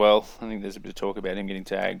guy as well. I think there's a bit of talk about him getting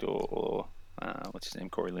tagged or what's his name,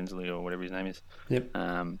 Corey Linsley or whatever his name is. Yep.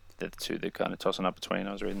 They're the two they're kind of tossing up between.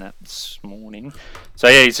 I was reading that this morning. So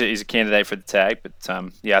yeah, he's a candidate for the tag, but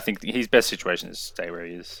I think his best situation is to stay where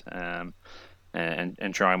he is and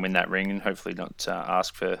try and win that ring and hopefully not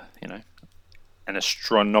ask for an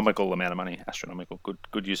astronomical amount of money. Astronomical,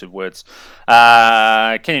 good use of words.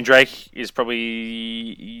 Kenyon Drake is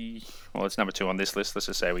probably it's number 2 on this list. Let's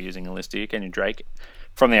just say we're using a list here. Kenyon Drake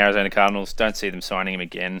from the Arizona Cardinals. Don't see them signing him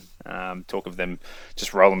again. Talk of them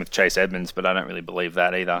just rolling with Chase Edmonds, but I don't really believe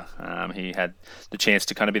that either. He had the chance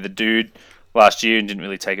to kind of be the dude last year and didn't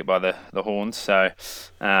really take it by the horns. So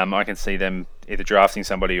I can see them either drafting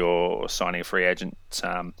somebody or signing a free agent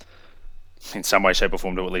in some way, shape, or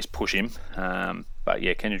form to at least push him. But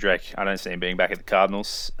yeah, Kenyon Drake, I don't see him being back at the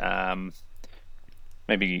Cardinals.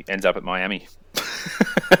 Maybe he ends up at Miami.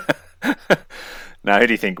 No, who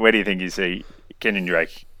do you think? Where do you think you see Kenyon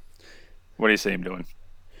Drake? What do you see him doing?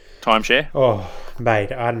 Timeshare? Oh,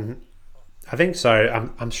 mate, I think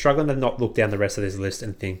so. I'm struggling to not look down the rest of this list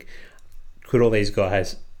and think, could all these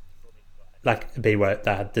guys be what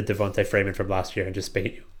the Devontae Freeman from last year and just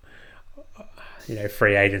be,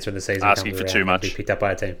 free agents when the season asking comes for around too much, and be picked up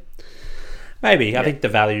by a team? Maybe. Yeah. I think the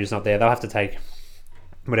value is not there. They'll have to take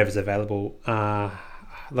whatever's available.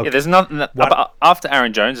 Look, there's nothing after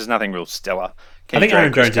Aaron Jones. There's nothing real stellar. I think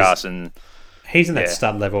Aaron Jones Carson, he's in that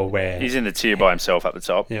stud level where he's in the tier by himself at the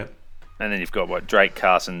top. Yeah, and then you've got Drake,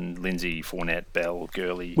 Carson, Lindsay, Fournette, Bell,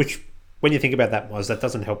 Gurley. Which, when you think about that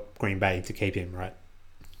doesn't help Green Bay to keep him, right?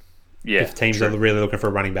 Yeah, if teams are really looking for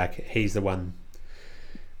a running back, he's the one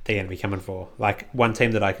they're going to be coming for. One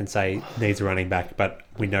team that I can say needs a running back, but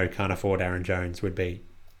we know can't afford Aaron Jones would be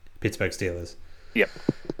Pittsburgh Steelers. Yep.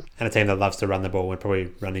 And a team that loves to run the ball and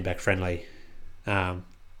probably running back friendly.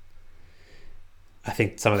 I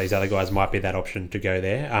think some of these other guys might be that option to go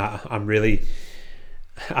there. I'm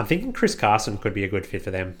thinking Chris Carson could be a good fit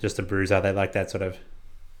for them. Just a bruiser. They like that sort of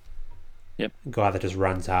guy that just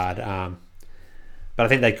runs hard. But I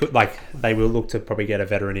think they could they will look to probably get a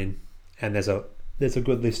veteran in, and there's a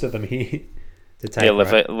good list of them here to take. Yeah,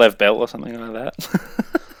 Lev Bell or something like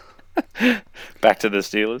that. Back to the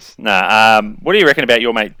Steelers. What do you reckon about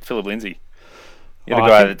your mate Philip Lindsay? You're the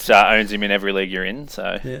guy that owns him in every league you're in.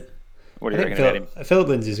 So yeah. What do you reckon about him? Philip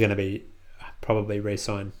Lindsay is going to be probably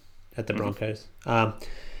re-signed at the Broncos. I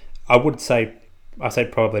would say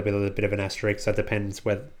probably with a bit of an asterisk. So it depends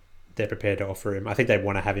whether they're prepared to offer him. I think they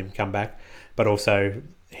want to have him come back, but also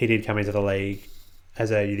he did come into the league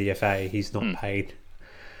as a UDFA. He's not paid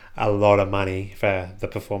a lot of money for the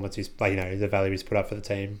performance he's the value he's put up for the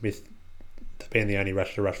team, with being the only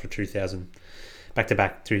rush for 2,000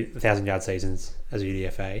 back-to-back 2,000-yard seasons as a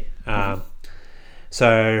UDFA.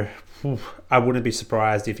 So I wouldn't be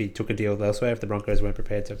surprised if he took a deal elsewhere if the Broncos weren't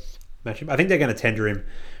prepared to match him. I think they're going to tender him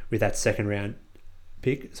with that second round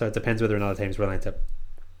pick, so it depends whether another team's willing to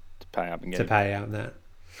pay up and pay out that.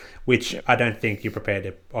 Which I don't think you're prepared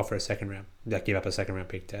to offer a second round, give up a second round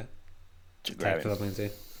pick to take Philip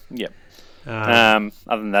Lindsay. Yep. Other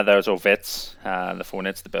than that, those all vets, the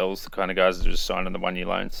Fournettes, the Bells, the kind of guys that are just signed on the 1 year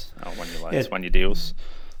loans, 1 year deals.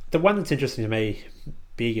 The one that's interesting to me,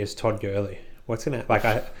 big, is Todd Gurley. What's gonna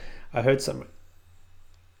I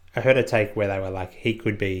heard a take where they were he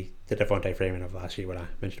could be the Devontae Freeman of last year when I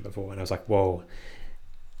mentioned it before, and I was like, whoa,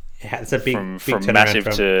 it's a big from massive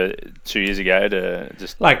to 2 years ago to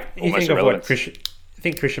just you almost think irrelevant. Of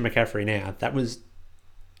Christian McCaffrey now. That was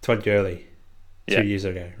Todd Gurley 2 years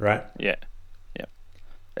ago, right? Yeah.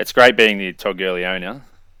 It's great being the Todd Gurley owner.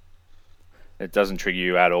 It doesn't trigger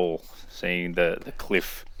you at all seeing the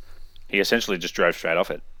cliff. He essentially just drove straight off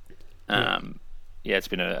it. It's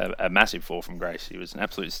been a massive fall from grace. He was an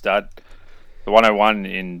absolute stud. The 101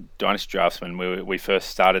 in Dynasty Drafts when we first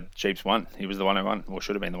started Jeeps 1. He was the 101, or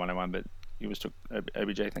should have been the 101, but he was took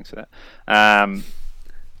OBJ thanks for that.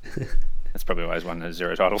 That's probably why he's won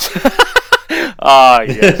 0 titles. Oh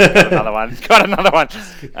yes, got another one.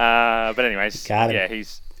 But anyways,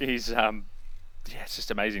 he's it's just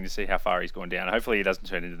amazing to see how far he's gone down. Hopefully he doesn't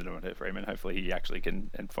turn into the Devontae Freeman. Hopefully he actually can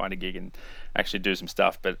find a gig and actually do some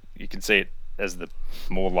stuff. But you can see it as the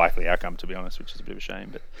more likely outcome, to be honest, which is a bit of a shame.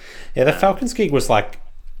 But the Falcons gig was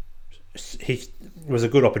he was a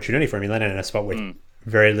good opportunity for him. He landed in a spot with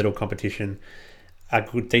very little competition, a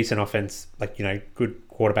good decent offense, good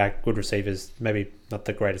quarterback, good receivers, maybe not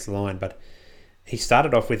the greatest line, but he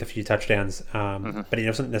started off with a few touchdowns, but he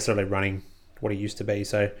wasn't necessarily running what he used to be.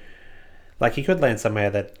 So he could land somewhere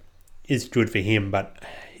that is good for him, but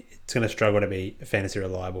it's going to struggle to be fantasy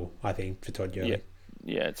reliable, I think, for Todd Gurley.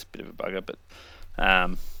 Yeah, it's a bit of a bugger, but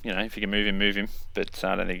if you can move him. But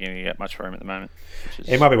I don't think you're going to get much for him at the moment.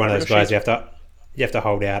 It might be one of those guys you have to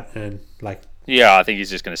hold out and Yeah, I think he's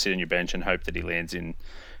just going to sit on your bench and hope that he lands in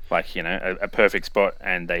a perfect spot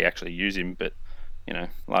and they actually use him. But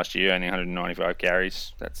last year only 195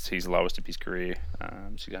 carries. That's his lowest of his career.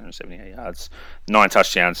 678 yards, 9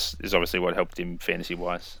 touchdowns is obviously what helped him fantasy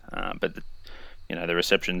wise. But the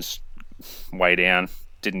receptions way down.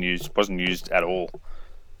 Wasn't used at all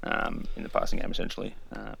in the passing game essentially.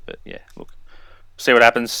 But yeah, look, see what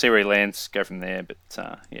happens. See where he lands. Go from there. But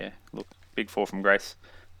big fall from grace.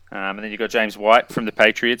 And then you've got James White from the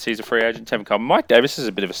Patriots. He's a free agent. Tevin Coleman. Mike Davis is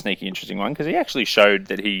a bit of a sneaky, interesting one because he actually showed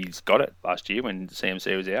that he's got it last year when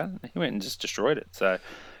CMC was out. He went and just destroyed it. So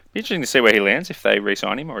Be interesting to see where he lands if they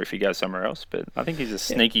re-sign him or if he goes somewhere else. But I think he's a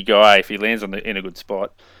sneaky guy. If he lands in a good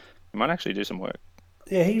spot, he might actually do some work.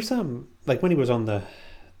 Yeah, he's like when he was on the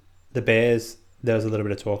Bears, there was a little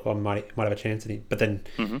bit of talk on might have a chance at him, but then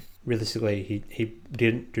realistically, he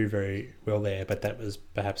didn't do very well there. But that was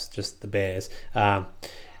perhaps just the Bears. And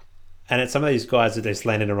it's some of these guys that just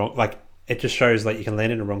land in the wrong. Like it just shows like you can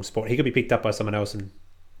land in the wrong spot. He could be picked up by someone else and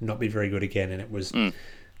not be very good again. And it was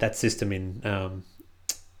that system in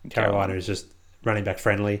Carolina is just running back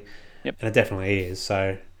friendly, and it definitely is.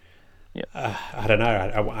 So I don't know.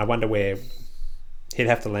 I wonder where he'd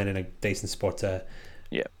have to land in a decent spot to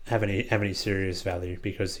have any serious value,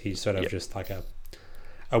 because he's sort of just like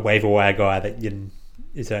a waiver wire guy that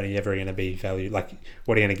is only ever going to be valued. Like,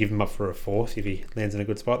 what are you going to give him up for a fourth if he lands in a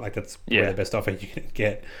good spot? Like, that's probably the best offer you can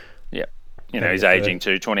get. Yeah. He's aging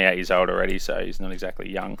too, 28 years old already, so he's not exactly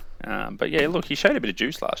young. But yeah, look, he showed a bit of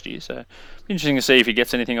juice last year, so interesting to see if he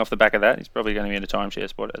gets anything off the back of that. He's probably going to be in a timeshare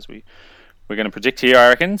spot, as we're going to predict here, I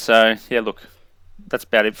reckon. So yeah, look, that's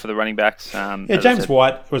about it for the running backs. James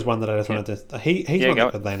White was one that I just wanted to. He's one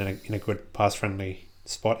that could land in a good pass-friendly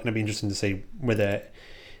spot, and it'd be interesting to see whether.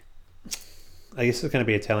 I guess it's going to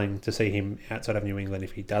be a telling to see him outside of New England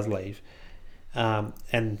if he does leave.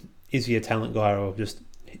 And is he a talent guy, or just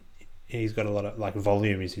he's got a lot of like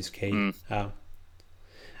volume is his key?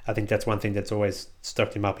 I think that's one thing that's always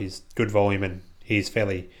stocked him up is good volume, and he's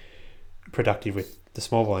fairly productive with the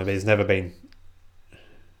small volume, but he's never been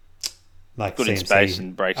like good CMC, in space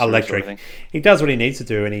and breaks electric. Sort of he does what he needs to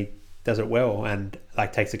do, and he does it well, and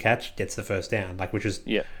like takes a catch, gets the first down, like which is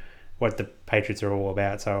what the Patriots are all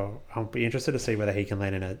about. So I'll be interested to see whether he can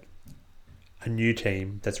land in a new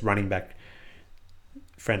team that's running back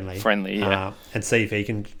friendly, and see if he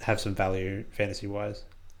can have some value fantasy wise.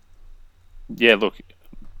 Yeah, look,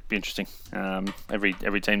 be interesting.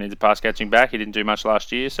 Every team needs a pass catching back. He didn't do much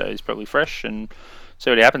last year, so he's probably fresh, and see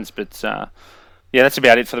what happens. But yeah, that's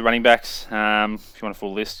about it for the running backs. If you want a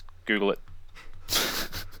full list, Google it.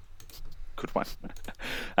 Good one.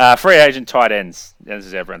 Free agent tight ends. This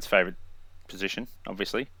is everyone's favourite position,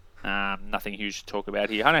 obviously. Nothing huge to talk about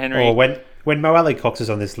here. Hunter Henry. Or when Mo Ali Cox is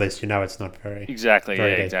on this list, it's not very exactly.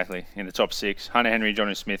 Very deep. Exactly. In the top 6, Hunter Henry,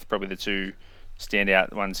 Jonnu Smith, probably the two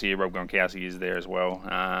standout ones here. Rob Gronkowski is there as well.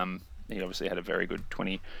 He obviously had a very good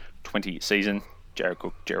 2020 season. Jared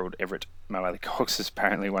Cook, Gerald Everett, Mo Ali Cox is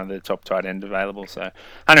apparently one of the top tight end available. So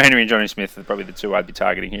Hunter Henry and Jonnu Smith are probably the two I'd be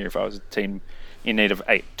targeting here if I was a team in need of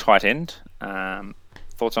a tight end.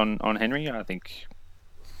 Thoughts on Henry? I think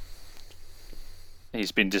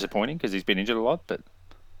he's been disappointing because he's been injured a lot, but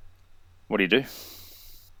what do you do?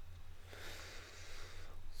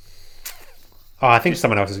 I think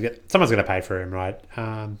someone's going to pay for him, right?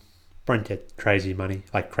 Won't get crazy money,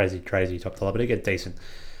 like crazy top dollar, but he'll get decent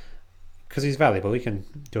because he's valuable. He can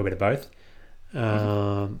do a bit of both.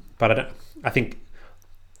 But I think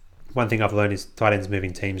one thing I've learned is tight ends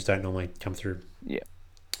moving teams don't normally come through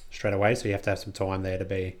straight away, so you have to have some time there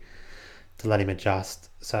to let him adjust.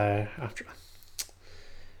 So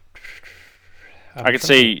I could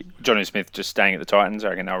see Jonnu Smith just staying at the Titans. I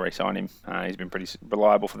reckon they'll re-sign him. He's been pretty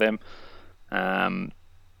reliable for them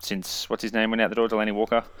since what's his name went out the door, Delaney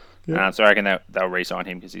Walker. So I reckon they'll re-sign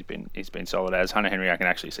him because he's been solid as Hunter Henry. I can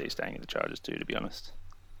actually see staying at the Chargers too, to be honest.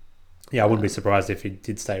 Yeah, I wouldn't be surprised if he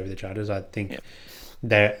did stay with the Chargers. I think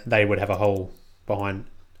they would have a hole behind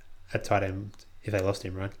a tight end if they lost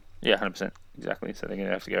him, right? Yeah, 100%. Exactly. So they're going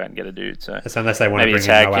to have to go out and get a dude. So unless they want maybe to bring a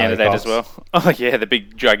tag in candidate as well. Oh yeah, the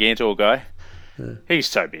big Gigantor guy. Yeah. He's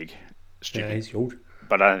so big. Stupid. Yeah, he's huge.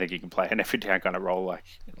 But I don't think he can play an every down kind of role like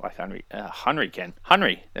Henry. Henry can.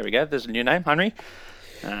 Henry. There we go. There's a new name, Henry.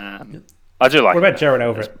 I do like. What about Gerald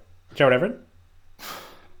Everett? Gerald Everett?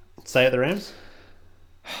 Stay at the Rams?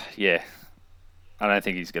 Yeah. I don't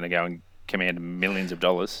think he's going to go and command millions of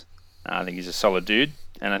dollars. I think he's a solid dude,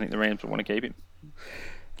 and I think the Rams will want to keep him.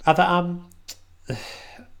 Are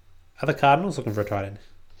the Cardinals looking for a tight end?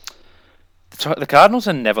 The Cardinals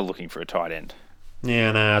are never looking for a tight end.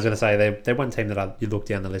 Yeah, no, I was going to say they're one team that you look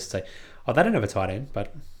down the list and say, oh, they don't have a tight end,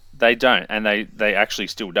 but they don't, and they actually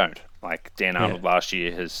still don't. Like Dan Arnold last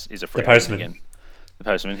year is a free agent again. The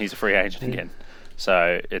Postman, he's a free agent again.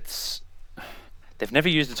 So they've never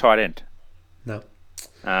used a tight end. No.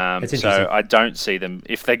 So I don't see them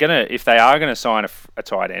if they are gonna sign a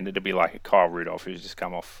tight end, it'll be like a Kyle Rudolph who's just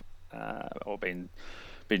come off or been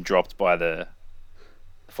dropped by the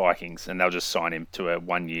Vikings, and they'll just sign him to a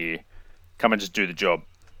 1 year, come and just do the job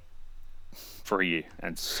for a year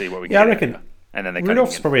and see what we can. Yeah, I reckon. And then they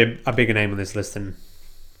Rudolph's probably a bigger name on this list than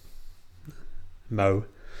Mo.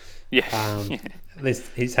 Yeah. At least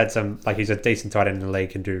he's had some, like he's a decent tight end in the league,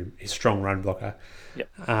 can do, he's a strong run blocker. Yep.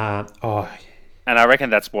 And I reckon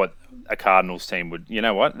that's what a Cardinals team would. You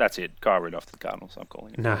know what? That's it. Kyle Rudolph to the Cardinals. I'm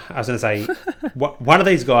calling it. No, I was going to say, one of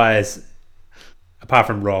these guys, apart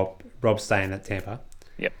from Rob staying at Tampa,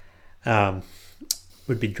 yep,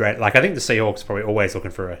 would be great. Like I think the Seahawks are probably always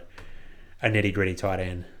looking for a nitty gritty tight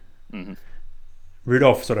end. Mm-hmm.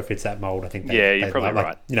 Rudolph sort of fits that mold. I think. You're probably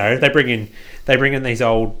right. You know, they bring in these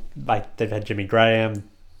old, like they've had Jimmy Graham,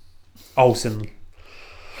 Olsen,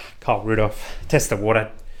 Kyle Rudolph. Test the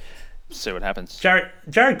water. See what happens.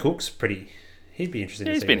 Jared Cook's pretty. He'd be interesting.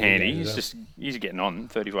 He's been handy. He's getting on.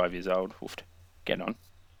 35 years old. Oofed. Getting on.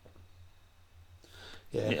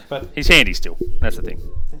 Yeah, but he's handy still. That's the thing.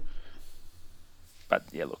 But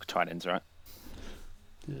yeah, look, tight ends, right?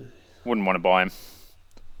 Yeah. Wouldn't want to buy him.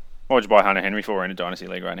 What would you buy Hunter Henry for in a dynasty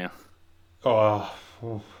league right now? I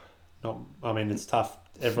mean, it's tough.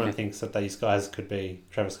 Everyone thinks that these guys could be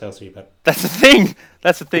Travis Kelce, but that's the thing.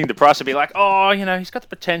 The price would be like, he's got the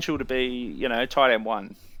potential to be, tight end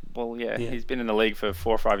one. Well, yeah, he's been in the league for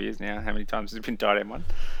 4 or 5 years now. How many times has he been tight end one?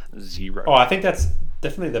 0. I think that's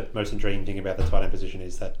definitely the most intriguing thing about the tight end position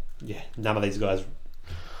is that none of these guys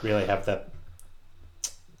really have the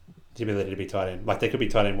ability to be tight end. Like they could be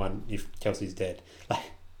tight end one if Kelsey's dead,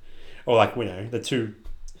 the two.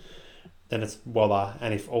 Then it's Waller,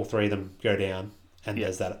 and if all three of them go down, and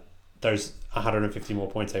there's those 150 more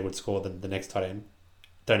points they would score than the next tight end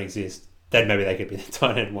don't exist, then maybe they could be the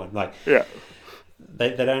tight end one.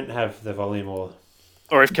 They don't have the volume or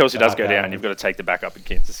if Kelsey does go down, you've got to take the backup in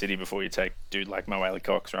Kansas City before you take dude like Mo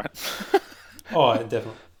Alley-Cox, right?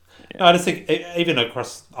 Definitely. Yeah. No, I just think even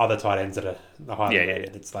across other tight ends that are highly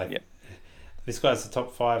rated, it's like this guy's the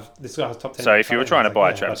top 5. This guy's top 10. So if you were trying to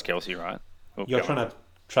buy Travis Kelce, right? You're trying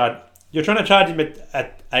to charge him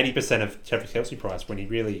at 80% of Travis Kelce price when he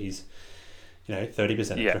really is, 30%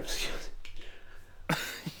 of Travis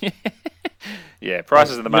Kelce. Yeah,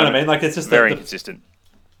 prices at the moment. You know what I mean? Like it's just very inconsistent.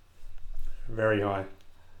 Very high.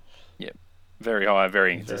 Yeah, very high,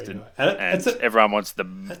 very inconsistent, and everyone wants the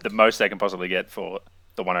most they can possibly get for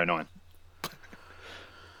the 109.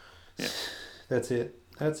 Yeah, that's it,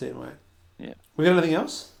 mate. Yeah, We got anything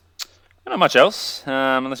else? Not much else,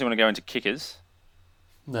 unless you want to go into kickers.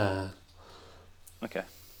 Nah. Okay.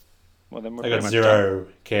 Well, then we're I got 0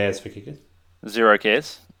 cares for kickers. 0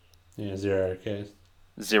 cares? Yeah, 0 cares.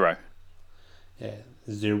 0. Yeah,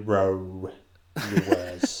 0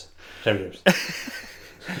 viewers.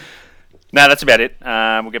 No, that's about it.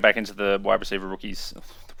 We'll get back into the wide receiver rookies.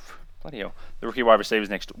 Bloody hell. The rookie wide receivers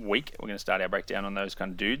next week. We're going to start our breakdown on those kind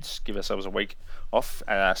of dudes. Give ourselves a week off,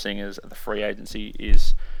 seeing as the free agency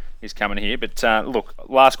is coming here. But look,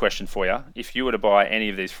 last question for you. If you were to buy any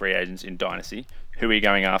of these free agents in Dynasty, who are you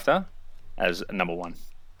going after as number 1?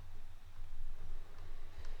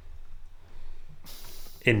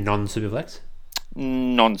 In non-Superflex?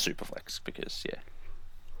 Non-Superflex, because,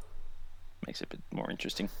 makes it a bit more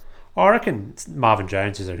interesting. I reckon Marvin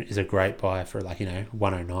Jones is a great buy for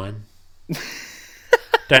 109.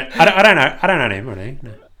 I don't know him, really.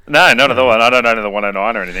 No, not at all. I don't know the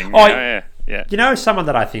 109 or anything. Yeah. Someone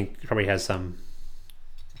that I think probably has some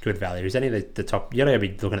good value is any of the top. You got to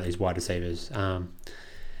be looking at these wide receivers. I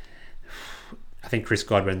think Chris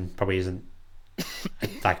Godwin probably isn't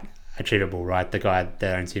achievable, right? The guy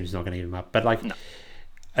their own team's not going to give him up. But no.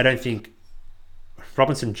 I don't think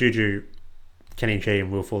Robinson, Juju, Kenny G,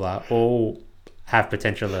 and Will Fuller all have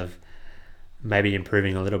potential of maybe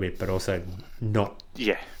improving a little bit, but also not.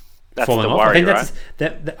 Yeah, that's falling the off. worry,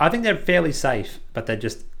 I think they're fairly safe, but they're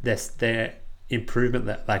just their improvement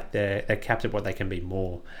that they're capped at what they can be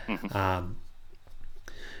more. Mm-hmm.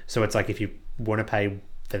 So it's like if you want to pay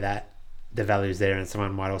for that, the value's there, and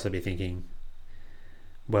someone might also be thinking,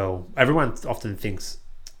 well, everyone often thinks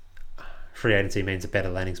free agency means a better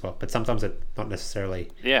landing spot, but sometimes it's not necessarily.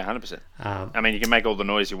 Yeah, 100%. I mean, you can make all the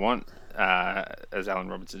noise you want, as Allen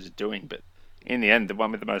Robinson is doing, but in the end, the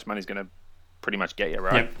one with the most money is going to pretty much get you,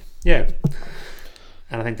 right? Yep. Yeah.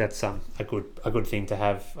 And I think that's a good thing to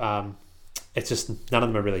have. It's just none of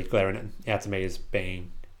them are really glaring out to me as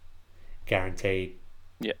being guaranteed.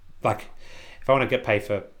 Yeah. Like, if I want to get paid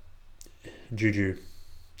for Juju,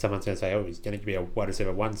 someone's going to say, he's going to be a wide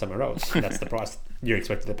receiver 1 somewhere else. And that's the price you're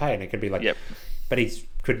expected to pay. And it could be but he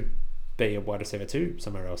could be a wide receiver 2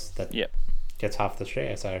 somewhere else that gets half the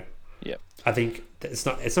share. So I think it's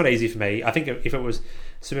not easy for me. I think if it was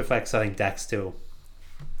Superflex, I think Dak still,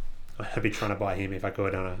 I'd be trying to buy him if I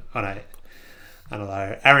could on a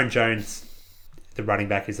low. Aaron Jones, the running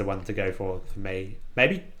back, is the one to go for me.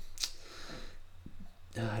 Maybe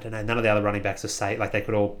I don't know. None of the other running backs are safe. Like they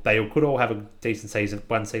could all have a decent season,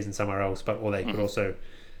 one season somewhere else, or they could also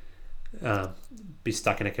be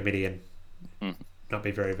stuck in a committee and not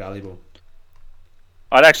be very valuable.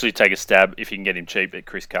 I'd actually take a stab if you can get him cheap at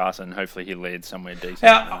Chris Carson. Hopefully he leads somewhere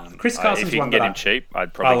decent. Chris Carson's if you can one get that him cheap,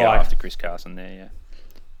 I'd probably go after Chris Carson there.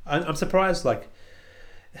 Yeah, I'm surprised. Like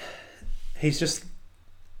he's just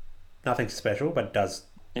nothing special, but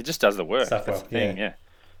he just does the work. Stuff That's well. the thing, yeah.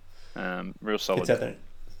 Real solid.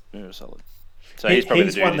 Real solid. So he's probably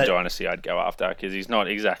the dude in Dynasty I'd go after because he's not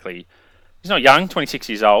young, 26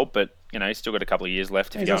 years old, but he's still got a couple of years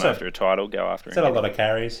left. If you're going after a title, go after him. He's had a lot of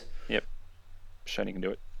carries. Yep. Shown he can do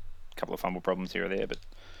it. A couple of fumble problems here or there, but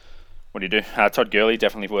what do you do? Todd Gurley,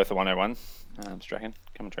 definitely worth the 101. Strachan,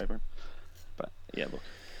 come and trade for him. But yeah, look.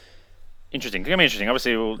 Interesting. It's going to be interesting.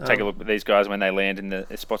 Obviously, we'll take a look at these guys when they land in the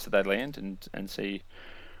spots that they land and see,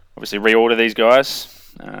 obviously, reorder these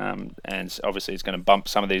guys. And obviously, it's going to bump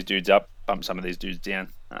some of these dudes up, bump some of these dudes down,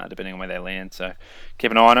 depending on where they land. So keep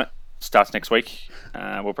an eye on it. Starts next week.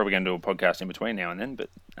 We're probably going to do a podcast in between now and then, but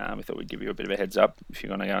we thought we'd give you a bit of a heads up if you're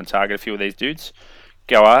going to go and target a few of these dudes.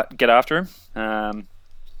 Get after him.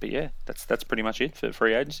 But yeah, that's pretty much it for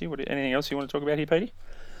free agency. Anything else you want to talk about here, Petey?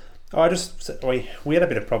 We had a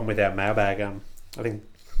bit of problem with our mailbag. I think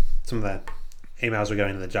some of the emails were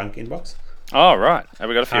going in the junk inbox. Oh right, have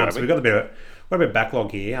we got a few? So we've got a bit of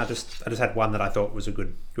backlog here. I just had one that I thought was a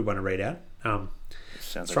good one to read out. Sounds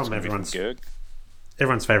it's like from everyone's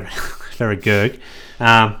favorite Gerg.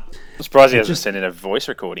 I'm surprised he hasn't sent in a voice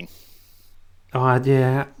recording. Oh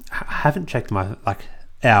yeah, I haven't checked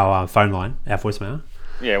our phone line, our voicemail.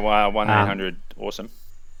 Yeah, 1-800 awesome.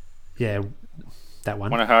 Yeah, that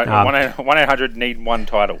one. 1-800 need one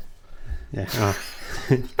title. Yeah.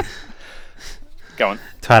 Go on.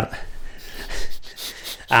 Title.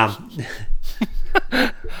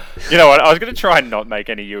 You know what? I was going to try and not make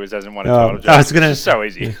any viewers as in one title. I was going to. It's so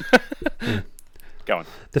easy. Yeah. Go on.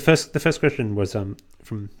 The first question was from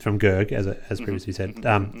Gerg, as previously said,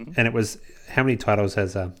 and it was, how many titles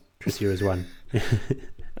has Chris Ewers won?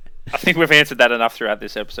 I think we've answered that enough throughout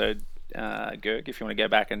this episode, Gerg. If you want to go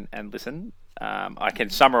back and listen, I can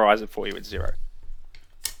summarise it for you at 0.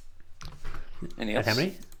 Anything else? How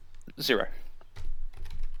many? 0.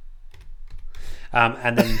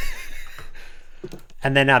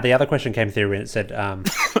 And then the other question came through and it said,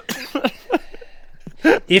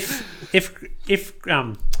 if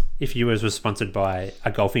Ewers was sponsored by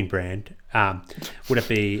a golfing brand, would it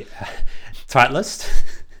be Titleist?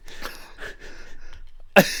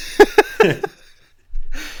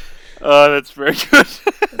 Oh, that's very good.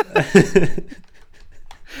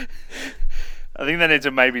 I think they need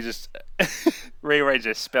to maybe just rearrange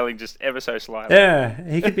their spelling just ever so slightly. Yeah,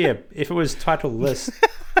 he could be if it was Titleist.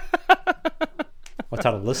 Or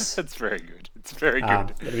Titleist. That's very good. It's very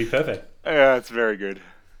good. That'd be perfect. Yeah, it's very good.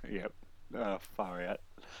 Yep. Oh, far out.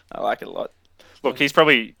 I like it a lot. Look, he's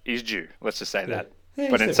due. Let's just say that. Yeah,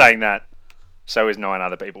 but in saying that, so is 9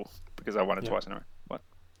 other people because I won it twice in a row. What?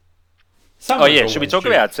 Should we talk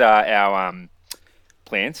about our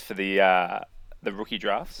plans for the rookie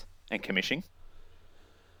drafts and commissioning?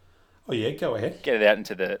 Oh yeah, go ahead. Get it out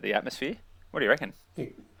into the atmosphere. What do you reckon?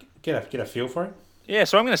 Get a feel for it. Yeah,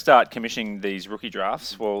 so I'm going to start commissioning these rookie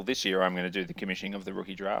drafts. Well, this year I'm going to do the commissioning of the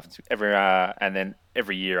rookie drafts. And then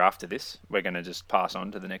every year after this, we're going to just pass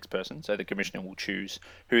on to the next person. So the commissioner will choose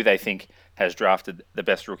who they think has drafted the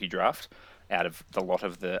best rookie draft out of the lot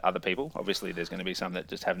of the other people. Obviously, there's going to be some that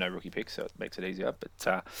just have no rookie picks, so it makes it easier.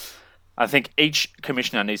 But I think each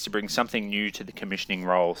commissioner needs to bring something new to the commissioning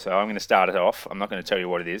role. So I'm going to start it off. I'm not going to tell you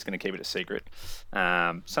what it is. Going to keep it a secret.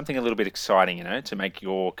 Something a little bit exciting, to make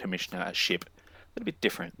your commissionership a little bit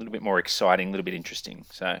different, a little bit more exciting, a little bit interesting.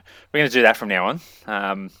 So we're going to do that from now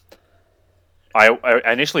on.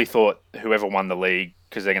 I initially thought whoever won the league,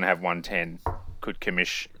 because they're going to have 110, could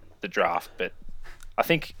commish the draft, but I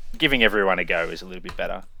think giving everyone a go is a little bit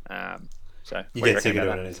better. So you get sick of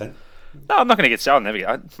doing it, is it? No, I'm not going to get. I'll never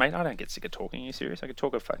get. Mate, I don't get sick of talking. Are you serious? I could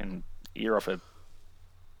talk a fucking ear off a.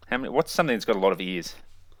 What's something that's got a lot of ears?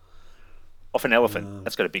 Off an elephant.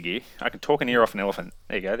 That's got a big ear. I can talk an ear off an elephant.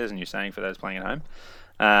 There you go. There's a new saying for those playing at home.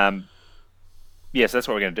 So that's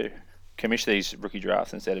what we're going to do. Commish these rookie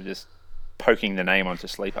drafts instead of just poking the name onto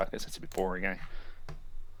Sleeper, because it's a bit boring,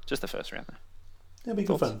 Just the first round, though. It'll be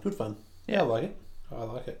good fun. Good fun. Yeah, I like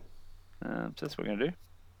it. So that's what we're going to do.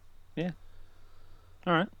 Yeah.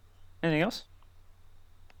 All right. Anything else?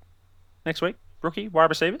 Next week, rookie, wide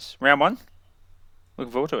receivers, round 1.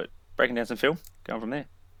 Looking forward to it. Breaking down some film, going from there.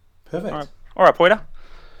 Perfect. All right, Poiter.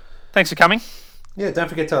 Thanks for coming. Yeah, don't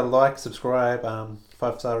forget to like, subscribe,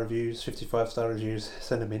 5-star reviews, 55-star reviews.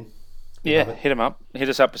 Send them in. Yeah, hit him up. Hit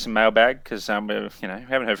us up with some mailbag because we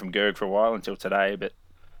haven't heard from Gerg for a while until today, but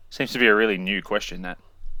seems to be a really new question that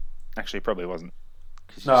actually probably wasn't.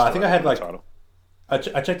 No, I think I had I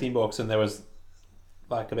checked the inbox and there was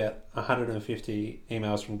like about 150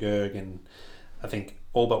 emails from Gerg, and I think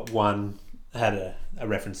all but one had a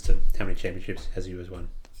reference to how many championships has he won.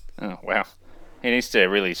 Oh, wow. He needs to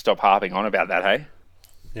really stop harping on about that, hey?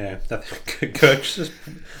 Yeah, Gerg's just,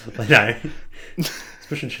 he's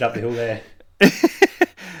pushing shit up the hill there.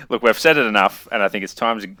 Look, we've said it enough, and I think it's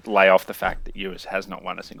time to lay off the fact that Ewers has not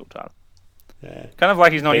won a single title. Yeah. Kind of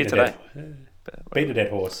like he's not here today. Beat a dead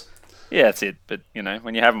horse. Yeah, that's it. But,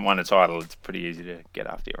 when you haven't won a title, it's pretty easy to get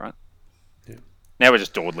after you, right? Yeah. Now we're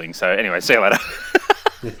just dawdling, so anyway, see you later.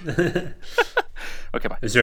 Okay, bye.